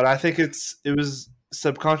up, but I think it was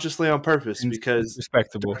subconsciously on purpose because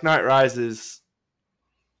respectable. Dark Knight Rises.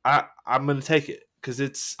 I'm going to take it because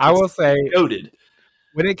it's I will say goated.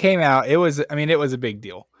 When it came out, it was a big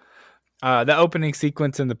deal. The opening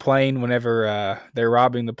sequence in the plane, whenever they're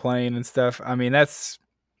robbing the plane and stuff. I mean, it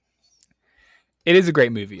is a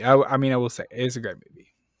great movie. I will say it is a great movie.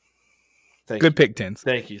 Good pick, Tins.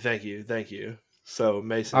 Thank you. So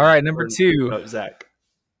Mason. All right, number 2, Zach.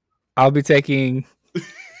 I'll be taking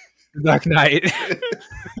Dark Knight.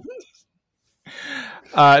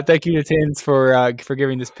 Thank you to Tins for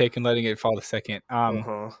giving this pick and letting it fall to second.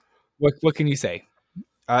 What can you say?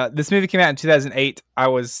 This movie came out in 2008. I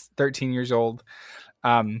was 13 years old,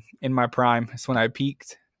 in my prime. That's when I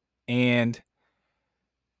peaked, and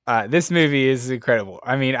this movie is incredible.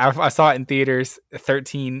 I mean, I saw it in theaters at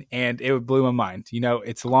 13, and it blew my mind.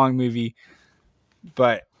 It's a long movie,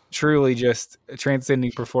 but truly just a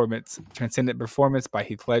transcendent performance by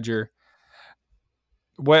Heath Ledger.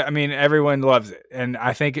 everyone loves it, and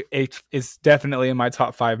I think it's definitely in my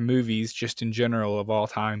top 5 movies just in general of all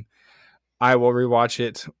time. I will rewatch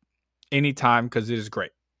it anytime because it is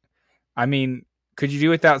great. I mean, could you do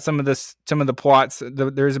without some of the plots?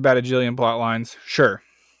 There's about a jillion plot lines. Sure.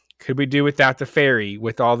 Could we do without the ferry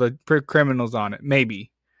with all the criminals on it?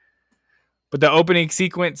 Maybe. But the opening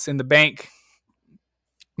sequence in the bank,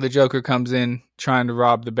 the Joker comes in trying to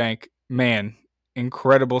rob the bank. Man,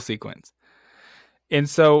 incredible sequence. And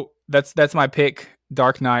so that's my pick.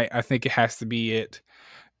 Dark Knight. I think it has to be it.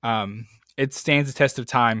 It stands the test of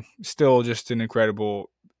time. Still just an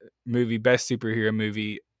incredible movie. Best superhero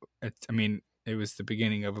movie. It was the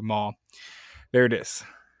beginning of them all. There it is.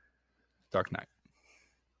 Dark Knight.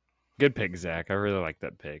 Good pick, Zach. I really like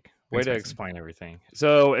that pick. Way to explain everything.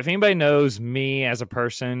 So if anybody knows me as a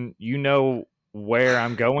person, you know where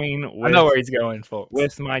I'm going with, I know where he's going, folks.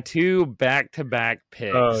 With my 2 back-to-back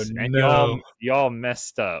picks. Oh, and no. y'all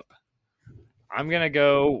messed up. I'm going to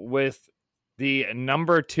go with the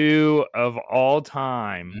number 2 of all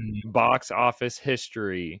time box office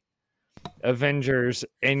history, Avengers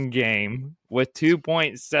Endgame, with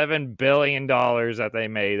 $2.7 billion that they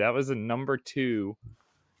made. That was the number 2.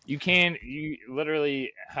 How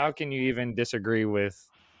can you even disagree with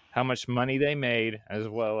how much money they made, as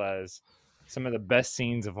well as some of the best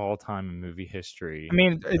scenes of all time in movie history? I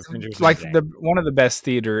mean, it's like one of the best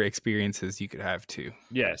theater experiences you could have too.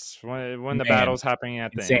 Yes, when the battle's happening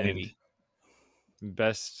at the insanity.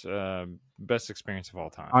 End. Best experience of all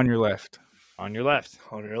time. On your left. On your left.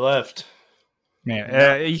 On your left.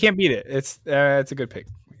 Man, you can't beat it. It's a good pick.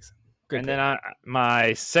 Good pick. Then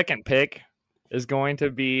my second pick is going to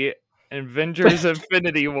be Avengers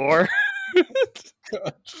Infinity War.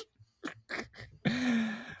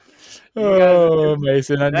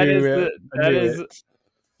 Mason, I knew it.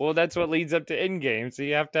 Well, that's what leads up to Endgame, so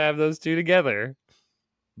you have to have those 2 together.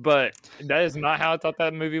 But that is not how I thought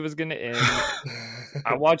that movie was going to end.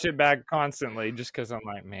 I watch it back constantly just because I'm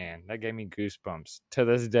like, man, that gave me goosebumps to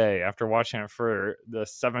this day after watching it for the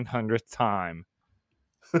 700th time.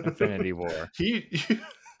 Infinity War.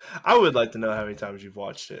 I would like to know how many times you've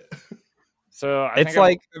watched it. So it's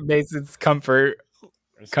like Mason's comfort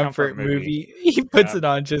movie. He puts it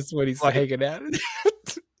on just when he's hanging out.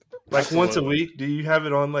 Like once a week? Do you have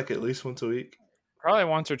it on like at least once a week? Probably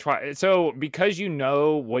once or twice. So because you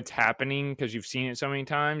know what's happening, because you've seen it so many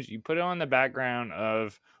times, you put it on the background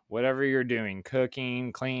of whatever you're doing,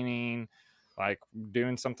 cooking, cleaning, like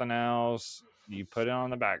doing something else. You put it on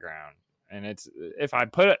the background. And it's if I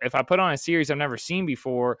put on a series I've never seen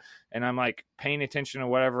before, and I'm like paying attention to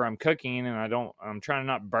whatever I'm cooking, and I'm trying to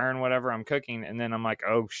not burn whatever I'm cooking, and then I'm like,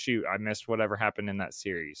 oh shoot, I missed whatever happened in that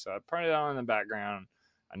series. So I put it on in the background.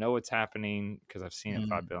 I know what's happening because I've seen it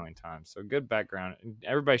 5 billion times. So good background.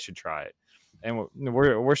 Everybody should try it. And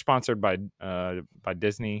we're sponsored by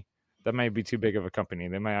Disney. That might be too big of a company.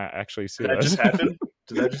 They might actually sue us. Just happen?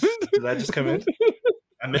 Did that just come in?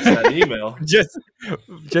 I missed that email.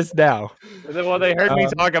 just now. Well, they heard me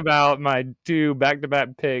talk about my 2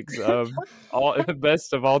 back-to-back picks of all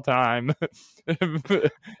best of all time,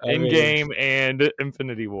 Endgame and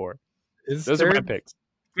Infinity War. Those are my picks.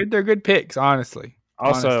 They're good picks, honestly.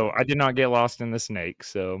 Also, I did not get lost in the snake,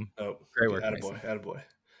 so great work, attaboy.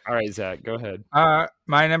 All right, Zach, go ahead.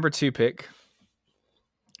 My number 2 pick.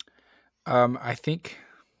 I think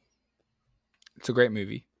it's a great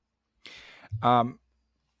movie.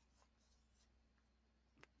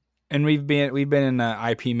 And we've been in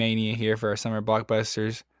IP mania here for our summer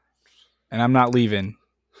blockbusters, and I'm not leaving.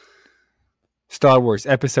 Star Wars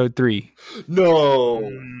Episode 3. No.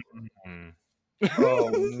 Oh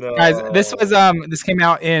no, guys! This came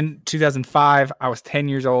out in 2005. I was 10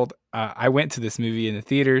 years old. I went to this movie in the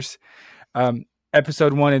theaters.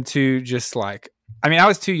 Episode 1 and 2, just like I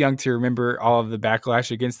was too young to remember all of the backlash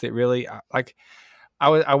against it. Really,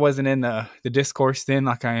 I wasn't in the discourse then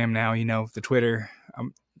like I am now. You know, the Twitter.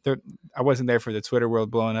 I wasn't there for the Twitter world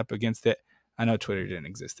blowing up against it. I know Twitter didn't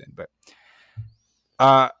exist then,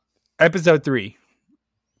 but Episode 3.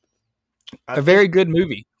 A very good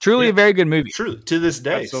movie. Truly a very good movie. True. To this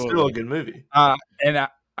day, still a good movie. And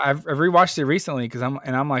I've rewatched it recently because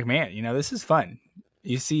I'm like, man, you know, this is fun.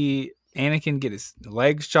 You see Anakin get his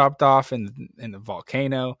legs chopped off in the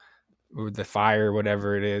volcano or the fire, or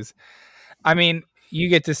whatever it is. I mean, you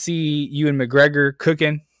get to see Ewan McGregor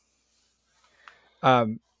cooking.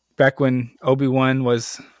 Back when Obi-Wan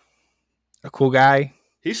was a cool guy.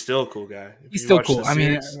 He's still a cool guy. He's still cool.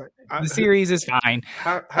 The series is fine.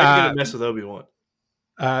 How you gonna mess with Obi-Wan?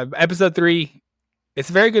 Episode 3,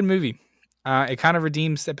 it's a very good movie. It kind of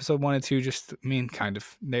redeems Episode 1 and 2. Kind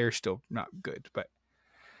of. They're still not good, but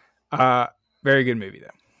Very good movie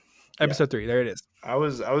though. Episode 3, there it is. I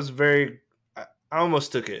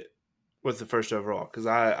almost took it with the first overall because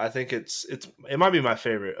I think it might be my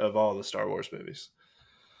favorite of all the Star Wars movies.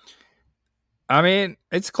 I mean,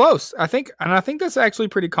 it's close. I think that's actually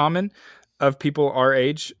pretty common of people our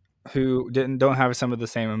age who don't have some of the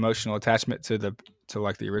same emotional attachment to the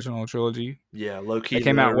original trilogy. Yeah, low key. It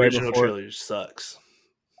came out way original before. Trilogy sucks.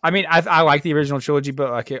 I mean, I like the original trilogy,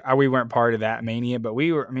 but we weren't part of that mania. But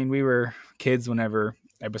we were kids whenever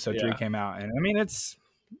Episode 3 came out, and I mean,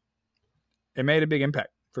 it made a big impact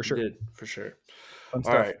for sure. It did for sure.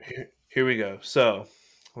 All right, here we go. So,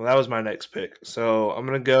 that was my next pick. So I'm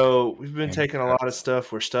gonna go. We've been taking a lot of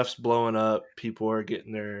stuff where stuff's blowing up. People are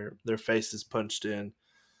getting their faces punched in.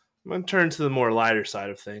 I'm gonna turn to the more lighter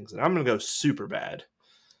side of things, and I'm gonna go Superbad.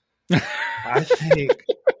 I think.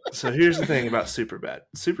 So here's the thing about Superbad.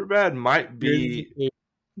 Superbad might be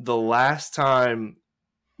the last time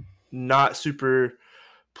not super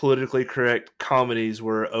politically correct comedies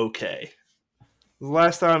were okay. The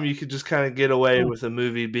last time you could just kind of get away with a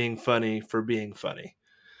movie being funny for being funny.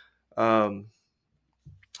 Sorry,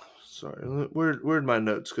 where'd my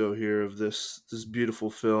notes go here of this beautiful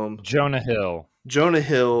film? Jonah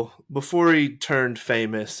Hill, before he turned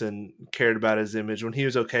famous and cared about his image, when he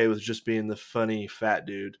was okay with just being the funny fat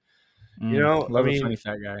dude. Love a funny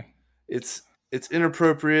fat guy. It's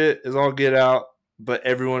inappropriate as all get out, but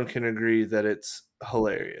everyone can agree that it's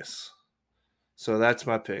hilarious. So that's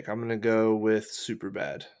my pick. I'm gonna go with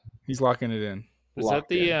Superbad. He's locking it in.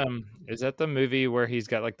 Is that the movie where he's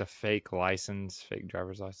got like the fake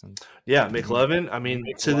driver's license? Yeah, McLovin. I mean,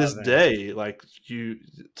 to this day, like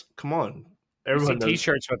come on, everyone knows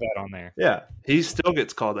T-shirts with that on there. Yeah, he still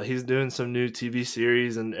gets called that. He's doing some new TV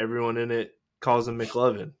series, and everyone in it calls him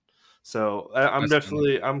McLovin. So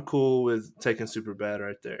I'm cool with taking Superbad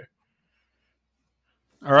right there.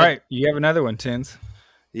 All right, you have another one, Tins.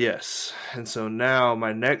 Yes, and so now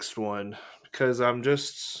my next one, because I'm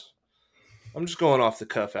just going off the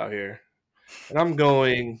cuff out here, and I'm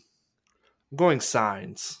going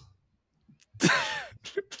Signs.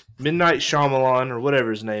 Midnight Shyamalan, or whatever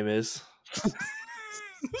his name is.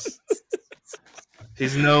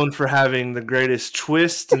 He's known for having the greatest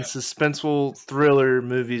twist and suspenseful thriller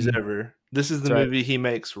movies ever. This is the movie he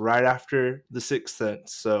makes right after The Sixth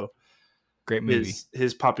Sense. So great movie.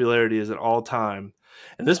 His popularity is at all time.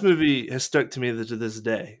 And this movie has stuck to me to this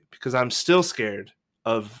day because I'm still scared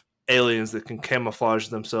of aliens that can camouflage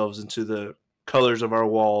themselves into the colors of our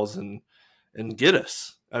walls and get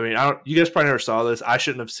us. I mean, you guys probably never saw this. I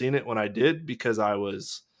shouldn't have seen it when I did because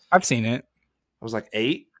I've seen it. I was like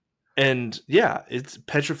 8. And yeah, it's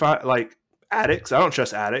petrified, like attics. I don't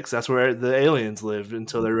trust attics. That's where the aliens live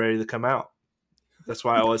until they're ready to come out. That's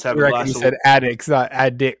why I always have a glass of... You said addicts, not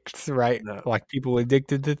addicts, right? No. Like people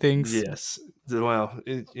addicted to things. Yes. Well,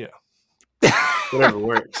 whatever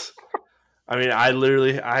works. I mean, I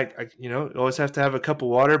literally, always have to have a cup of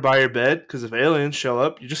water by your bed because if aliens show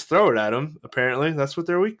up, you just throw it at them. Apparently, that's what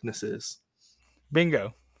their weakness is.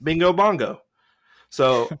 Bingo. Bingo bongo.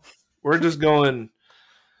 So we're just going.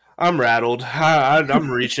 I'm rattled.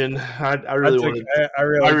 I'm reaching. I really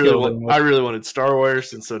wanted Star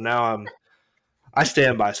Wars, and so now I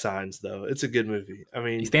stand by Signs, though. It's a good movie. I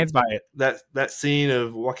mean, he stands by it. That scene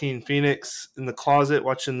of Joaquin Phoenix in the closet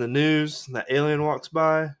watching the news, and that alien walks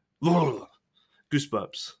by.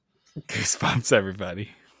 Goosebumps. Goosebumps,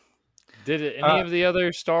 everybody. Did any of the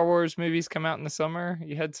other Star Wars movies come out in the summer?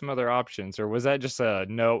 You had some other options, or was that just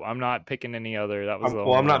no? I'm not picking any other. That was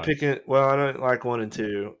I'm not picking. Well, I don't like 1 and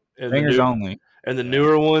 2. Fingers only. And the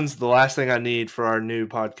newer ones, the last thing I need for our new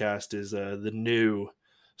podcast is the new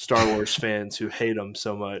Star Wars fans who hate them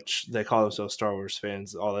so much. They call themselves Star Wars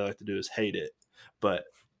fans. All they like to do is hate it. But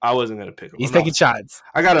I wasn't going to pick them. He's taking shots.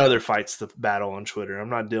 I got other fights to battle on Twitter. I'm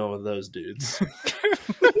not dealing with those dudes.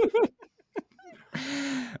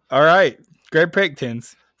 All right. Great pick,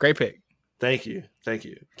 Tins. Great pick. Thank you.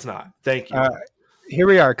 It's not. Thank you. Here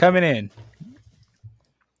we are coming in.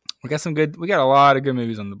 We got a lot of good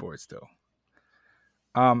movies on the board still.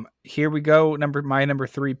 Here we go. My number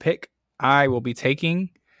 3 pick. I will be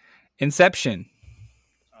taking Inception.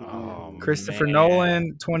 Christopher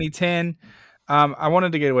Nolan, 2010. I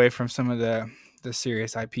wanted to get away from some of the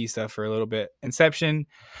serious IP stuff for a little bit. Inception.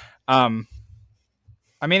 I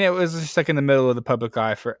mean, it was just like in the middle of the public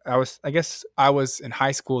eye. I guess I was in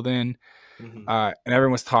high school then, and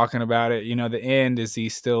everyone was talking about it. The end. Is he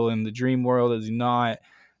still in the dream world? Is he not?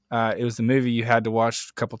 It was the movie you had to watch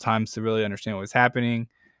a couple times to really understand what was happening.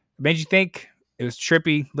 It made you think. It was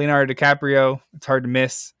trippy. Leonardo DiCaprio. It's hard to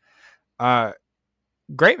miss.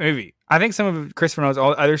 Great movie. I think some of Christopher Nolan's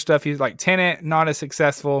other stuff, he's like Tenet, not as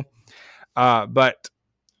successful. But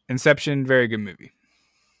Inception, very good movie.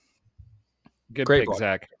 Good Great pick, plug.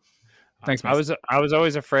 Zach. Thanks, Messin. I was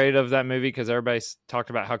always afraid of that movie because everybody's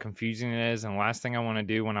talked about how confusing it is, and the last thing I want to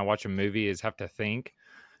do when I watch a movie is have to think.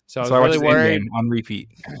 So I was really worried on repeat.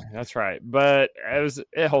 That's right, but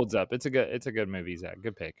it holds up. It's a good movie, Zach.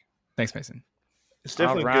 Good pick. Thanks, Messin. It's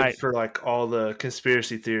definitely good for like all the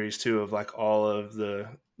conspiracy theories too, of like all of the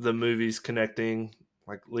movies connecting,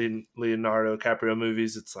 like Leonardo DiCaprio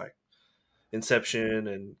movies. It's like Inception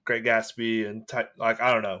and Great Gatsby and like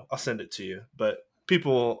I don't know. I'll send it to you, but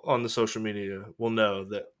people on the social media will know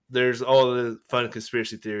that there's all the fun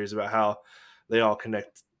conspiracy theories about how they all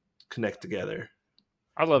connect together.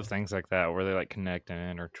 I love things like that where they like connect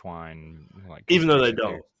and intertwine, like even though they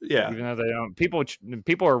don't. Yeah, even though they don't.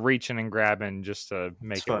 People are reaching and grabbing just to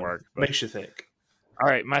make it work. But... Makes you think. All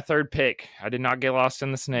right, my third pick. I did not get lost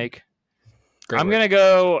in the snake. I'm going to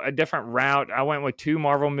go a different route. I went with 2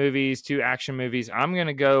 Marvel movies, 2 action movies. I'm going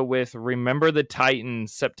to go with Remember the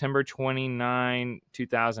Titans, September 29,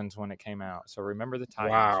 2000s when it came out. So Remember the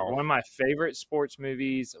Titans. Wow. One of my favorite sports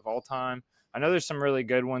movies of all time. I know there's some really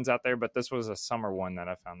good ones out there, but this was a summer one that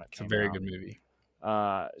I found that came out. It's a very good movie.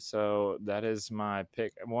 So that is my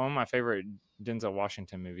pick. One of my favorite Denzel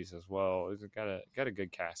Washington movies as well. It's got a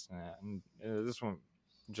good cast in it. And this one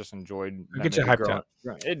just enjoyed. Get you hyped up.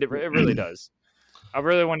 It really does. I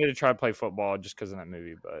really wanted to try to play football just because of that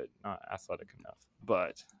movie, but not athletic enough.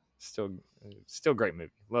 But still great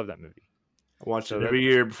movie. Love that movie. I watch it every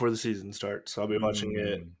year before the season starts. So I'll be watching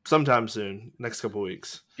it sometime soon, next couple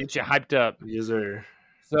weeks. Get you hyped up. Yes, sir.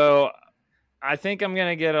 So I think I'm going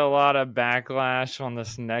to get a lot of backlash on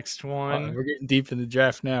this next one. We're getting deep in the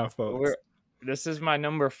draft now, folks. This is my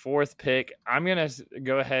number 4th pick. I'm going to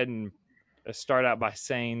go ahead and start out by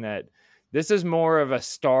saying that this is more of a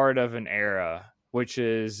start of an era, which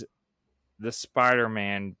is the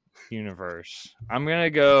Spider-Man universe. I'm going to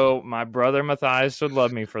go, my brother Matthias would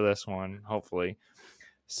love me for this one, hopefully.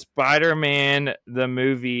 Spider-Man, the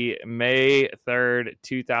movie, May 3rd,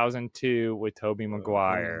 2002, with Tobey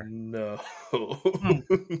Maguire. No.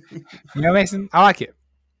 Messin, I like it.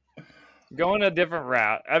 Going a different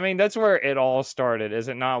route. I mean, that's where it all started, is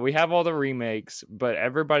it not? We have all the remakes, but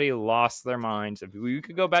everybody lost their minds. If we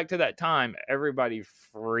could go back to that time, everybody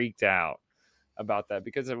freaked out about that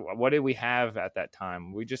because of what did we have at that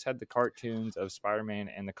time? We just had the cartoons of Spider-Man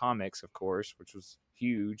and the comics, of course, which was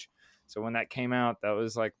huge. So when that came out, that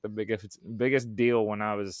was like the biggest deal when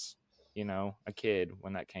I was, a kid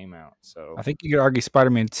when that came out. So I think you could argue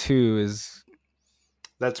Spider-Man 2 is.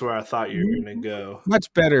 That's where I thought you were going to go.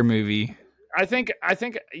 Much better movie. I think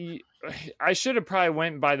I should have probably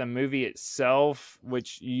went by the movie itself,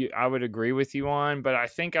 which I would agree with you on. But I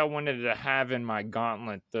think I wanted to have in my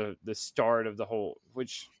gauntlet the start of the whole,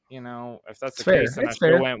 which, if that's the case, then I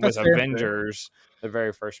still went with Avengers, the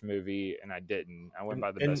very first movie, and I didn't. I went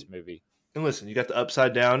by the best movie. And listen, you got the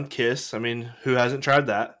upside down kiss. I mean, who hasn't tried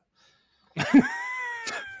that?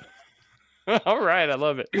 All right, I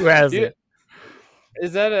love it. Who hasn't?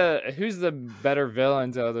 Is that who's the better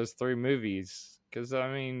villains out of those 3 movies? Because I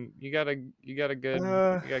mean, you got a good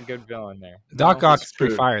villain there. Doc Ock is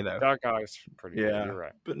pretty fire though. Doc Ock's pretty good. You're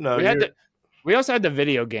right. But no, we also had the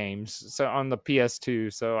video games, so on the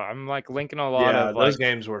PS2. So I'm like linking a lot of those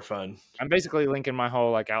games were fun. I'm basically linking my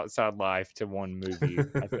whole like outside life to one movie,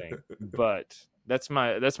 I think. But that's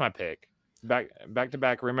my pick. Back to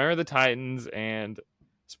back. Remember the Titans and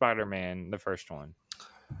Spider-Man, the first one.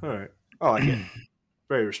 All right, I like it.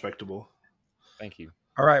 Very respectable. Thank you.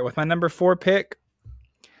 All right, with my number 4 pick,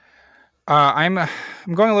 I'm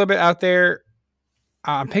going a little bit out there.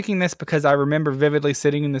 I'm picking this because I remember vividly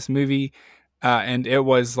sitting in this movie, and it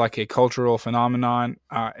was like a cultural phenomenon.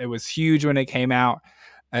 It was huge when it came out.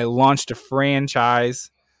 It launched a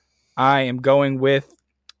franchise. I am going with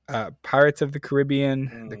Pirates of the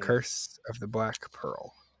Caribbean: The Curse of the Black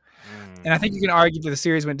Pearl. And I think you can argue that the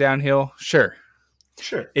series went downhill. Sure,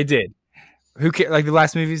 it did. Who cares? Like the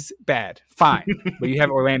last movie's bad, fine. But you have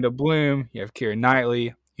Orlando Bloom, you have Keira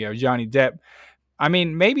Knightley, you have Johnny Depp. I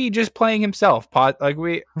mean, maybe just playing himself.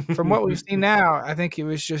 From what we've seen now, I think he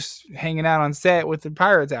was just hanging out on set with the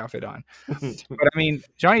pirate's outfit on. But I mean,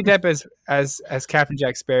 Johnny Depp as Captain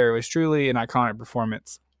Jack Sparrow is truly an iconic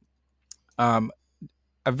performance. A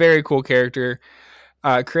very cool character,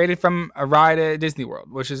 created from a ride at Disney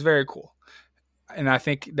World, which is very cool. And I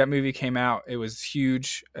think that movie came out, it was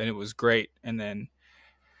huge and it was great. And then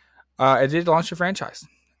it did launch a franchise.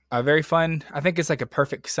 Very fun. I think it's like a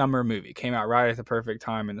perfect summer movie. Came out right at the perfect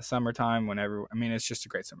time in the summertime it's just a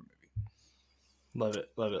great summer movie. Love it.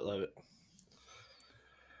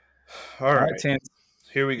 All right. Chance.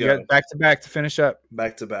 Here we go. Back to back to finish up.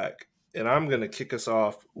 Back to back. and I'm going to kick us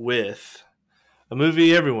off with a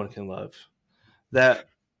movie everyone can love. That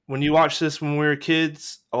when you watch this when we were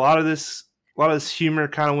kids, a lot of this humor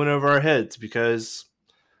kind of went over our heads because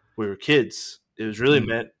we were kids. It was really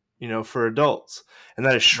meant, for adults, and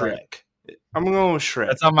that is Shrek. Right. I'm going with Shrek.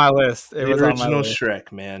 That's on my list. The original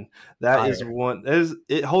Shrek, man. That is one.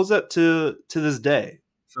 It holds up to this day.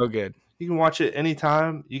 So good. You can watch it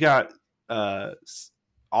anytime. You got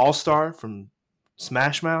All Star from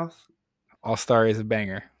Smash Mouth. All Star is a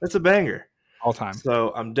banger. That's a banger. All time.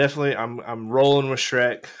 So I'm rolling with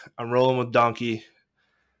Shrek. I'm rolling with Donkey.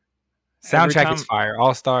 Soundtrack is fire.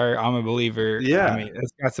 All Star, I'm a Believer. Yeah, I mean,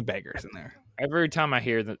 it's got some bangers in there. Every time I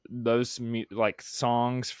hear those like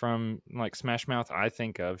songs from like Smash Mouth, I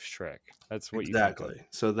think of Shrek. That's what exactly. You think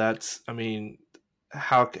of. So that's, I mean,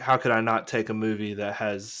 how could I not take a movie that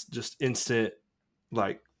has just instant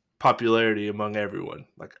like popularity among everyone?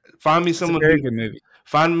 Like, find me someone. It's a very good movie.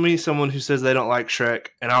 Find me someone who says they don't like Shrek,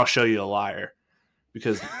 and I'll show you a liar,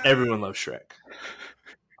 because everyone loves Shrek.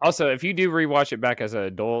 Also, if you do rewatch it back as an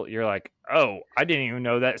adult, you're like, oh, I didn't even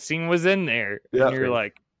know that scene was in there. Yeah. And you're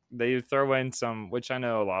like, they throw in some, which I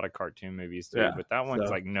know a lot of cartoon movies do, but that one's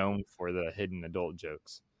like known for the hidden adult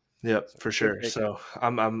jokes. Yep, so for sure. So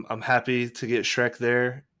I'm happy to get Shrek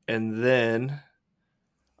there, and then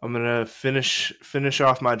I'm gonna finish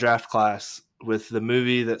off my draft class with the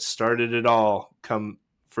movie that started it all, come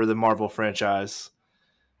for the Marvel franchise,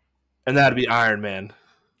 and that'd be Iron Man.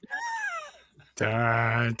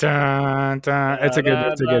 Dun, dun, dun. It's a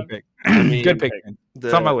good pick. I mean, good pick.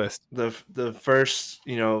 It's on my list. The first,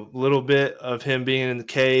 little bit of him being in the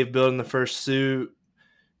cave, building the first suit,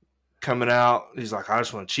 coming out, he's like, I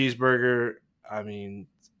just want a cheeseburger. I mean,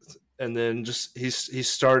 and then just he's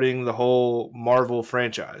starting the whole Marvel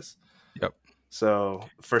franchise. Yep. So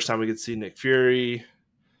first time we get to see Nick Fury,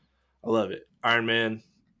 I love it. Iron Man,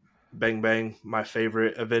 bang bang, my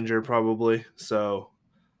favorite Avenger probably. So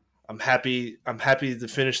I'm happy to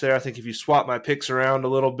finish there. I think if you swap my picks around a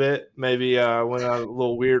little bit, maybe I went out a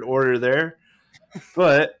little weird order there,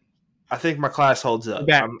 but I think my class holds up.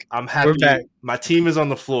 I'm happy. My team is on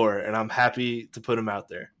the floor, and I'm happy to put them out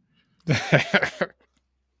there.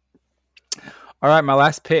 All right, my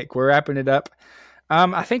last pick. We're wrapping it up.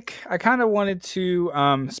 I think I kind of wanted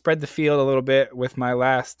to spread the field a little bit with my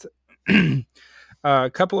last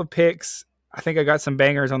couple of picks. I think I got some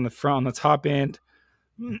bangers on the front, on the top end.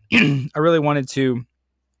 I really wanted to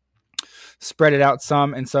spread it out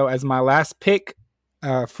some, and so as my last pick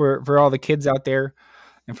for all the kids out there,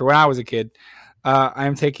 and for when I was a kid, I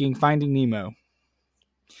am taking Finding Nemo.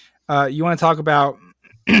 You want to talk about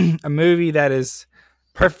a movie that is,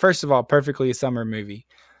 first of all, perfectly a summer movie.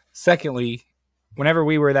 Secondly, whenever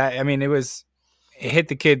we were that, I mean, it hit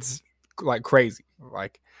the kids like crazy.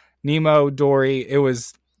 Like Nemo, Dory, it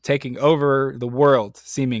was taking over the world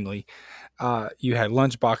seemingly. You had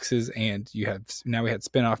lunch boxes, and now we had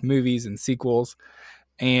spin-off movies and sequels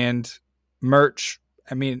and merch.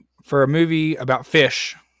 I mean, for a movie about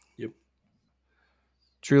fish, yep,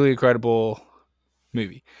 truly incredible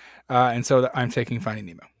movie. And so I'm taking Finding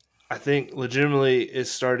Nemo. I think legitimately it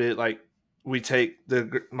started like we take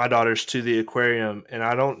my daughters to the aquarium, and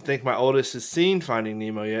I don't think my oldest has seen Finding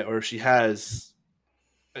Nemo yet, or if she has.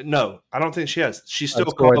 No, I don't think she has. She still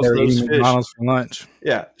calls those fish McDonald's for lunch.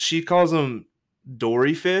 Yeah, she calls them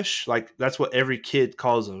dory fish. Like that's what every kid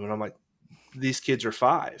calls them, and I'm like, these kids are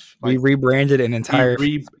 5. Like, we rebranded an entire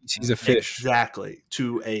species of fish exactly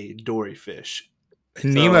to a dory fish.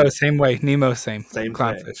 And Nemo, same way. Nemo, same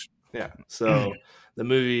clownfish. Yeah. So the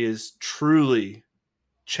movie is truly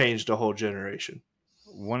changed a whole generation.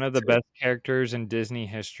 One of the best characters in Disney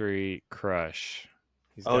history, Crush.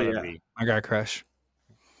 Be. I got Crush.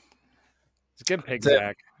 It's a good pick,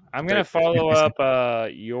 Zach. I'm going to follow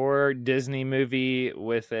up your Disney movie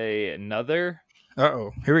with another.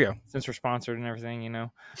 Uh-oh. Here we go. Since we're sponsored and everything,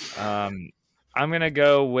 I'm going to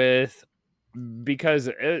go with, because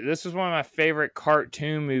this was one of my favorite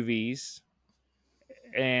cartoon movies,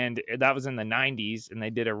 and that was in the 90s, and they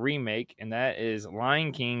did a remake, and that is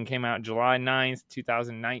Lion King. Came out July 9th,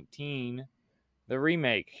 2019. The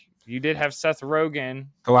remake. You did have Seth Rogen.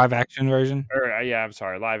 The live action version? I'm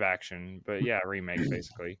sorry, live action. But yeah, remake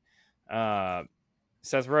basically.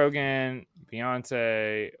 Seth Rogen,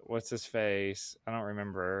 Beyonce, what's his face? I don't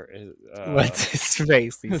remember. What's his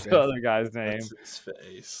face? What's the other guy's name? What's his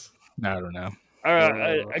face? I don't know.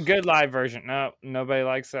 A good live version. No, nobody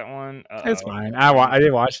likes that one. It's fine. I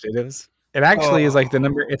did watch it. It actually is like the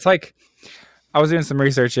number. It's like I was doing some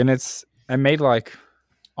research, and it made like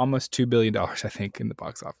almost $2 billion, I think, in the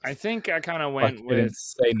box office. I think I kind of went with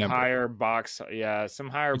higher box. Yeah, some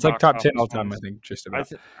higher. It's box like top 10 all ones. time, I think. Just about.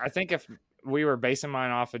 I think if we were basing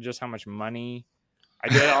mine off of just how much money,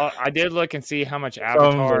 I did look and see how much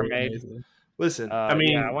Avatar made. Amazing. Listen, I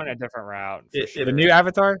mean, I went a different route. For sure. The new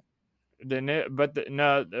Avatar.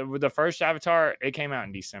 The first Avatar, it came out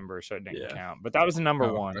in December, so it didn't count. But that was the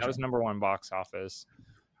number one. That was number one box office.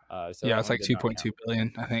 It's like 2.2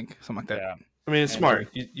 billion, I think, something like that. Yeah. I mean, it's smart.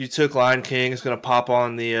 You took Lion King. It's going to pop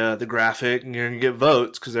on the graphic, and you're going to get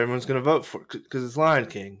votes because everyone's going to vote for it because it's Lion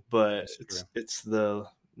King. But it's the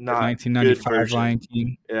not 1995 Lion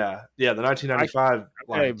King. Yeah, the 1995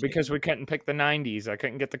 Lion King. Because we couldn't pick the 90s. I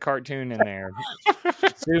couldn't get the cartoon in there.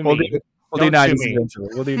 Sue We'll me. do 90s eventually.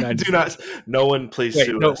 We'll do 90s. Do not. No one, please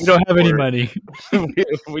sue us. We don't have any money.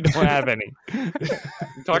 we don't have any.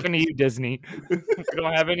 I'm talking to you, Disney. We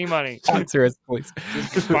don't have any money. Sponsor us, please.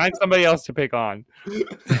 Just find somebody else to pick on.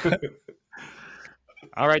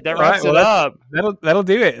 All right, that wraps it up. That'll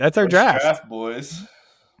do it. That's our draft, boys.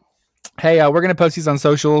 Hey, we're gonna post these on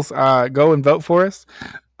socials. Go and vote for us.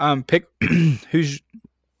 Pick whose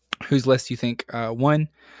list you think won.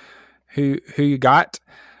 Who you got?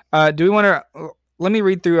 Do we want to? Let me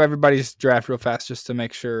read through everybody's draft real fast just to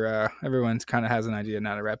make sure everyone's kind of has an idea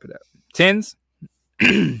now to wrap it up. 10s,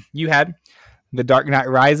 you had The Dark Knight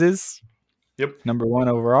Rises. Yep. Number 1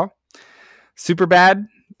 overall. Superbad,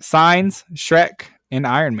 Signs, Shrek, and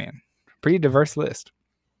Iron Man. Pretty diverse list.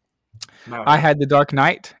 No. I had The Dark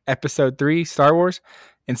Knight, Episode 3, Star Wars,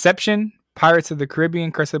 Inception, Pirates of the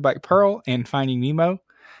Caribbean, Curse of the Black Pearl, and Finding Nemo.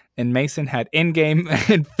 And Mason had Endgame,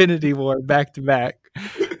 Infinity War back to back.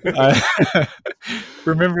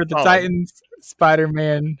 Remember the Titans,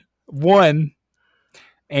 Spider-Man 1,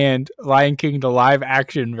 and Lion King, the live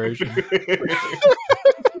action version.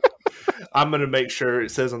 I'm going to make sure it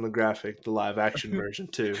says on the graphic the live action version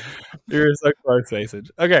too. You're so close, Mason.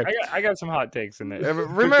 Okay. I got some hot takes in there.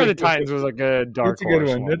 Remember the Titans was a good dark horse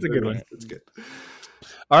one. That's a good one. That's good.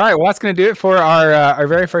 All right, well, that's going to do it for our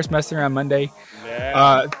very first Messing Around Monday.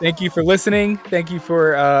 Yeah. Thank you for listening. Thank you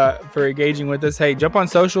for engaging with us. Hey, jump on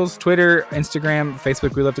socials, Twitter, Instagram,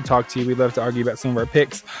 Facebook. We love to talk to you. We love to argue about some of our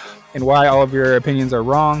picks and why all of your opinions are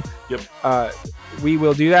wrong. Yep. We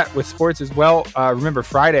will do that with sports as well. Remember,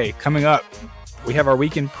 Friday coming up, we have our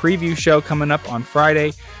weekend preview show coming up on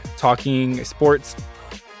Friday, talking sports.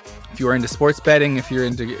 If you are into sports betting, if you're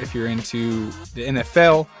into the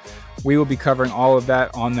NFL, we will be covering all of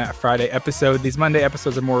that on that Friday episode. These Monday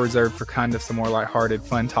episodes are more reserved for kind of some more lighthearted,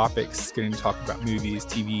 fun topics, getting to talk about movies,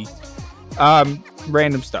 TV,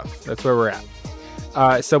 random stuff. That's where we're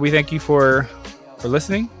at. So we thank you for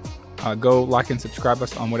listening. Go like and subscribe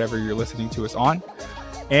us on whatever you're listening to us on.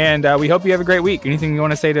 And we hope you have a great week. Anything you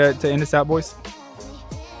want to say to end us out, boys?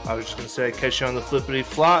 I was just going to say, catch you on the flippity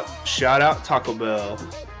flop. Shout out Taco Bell.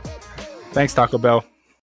 Thanks, Taco Bell.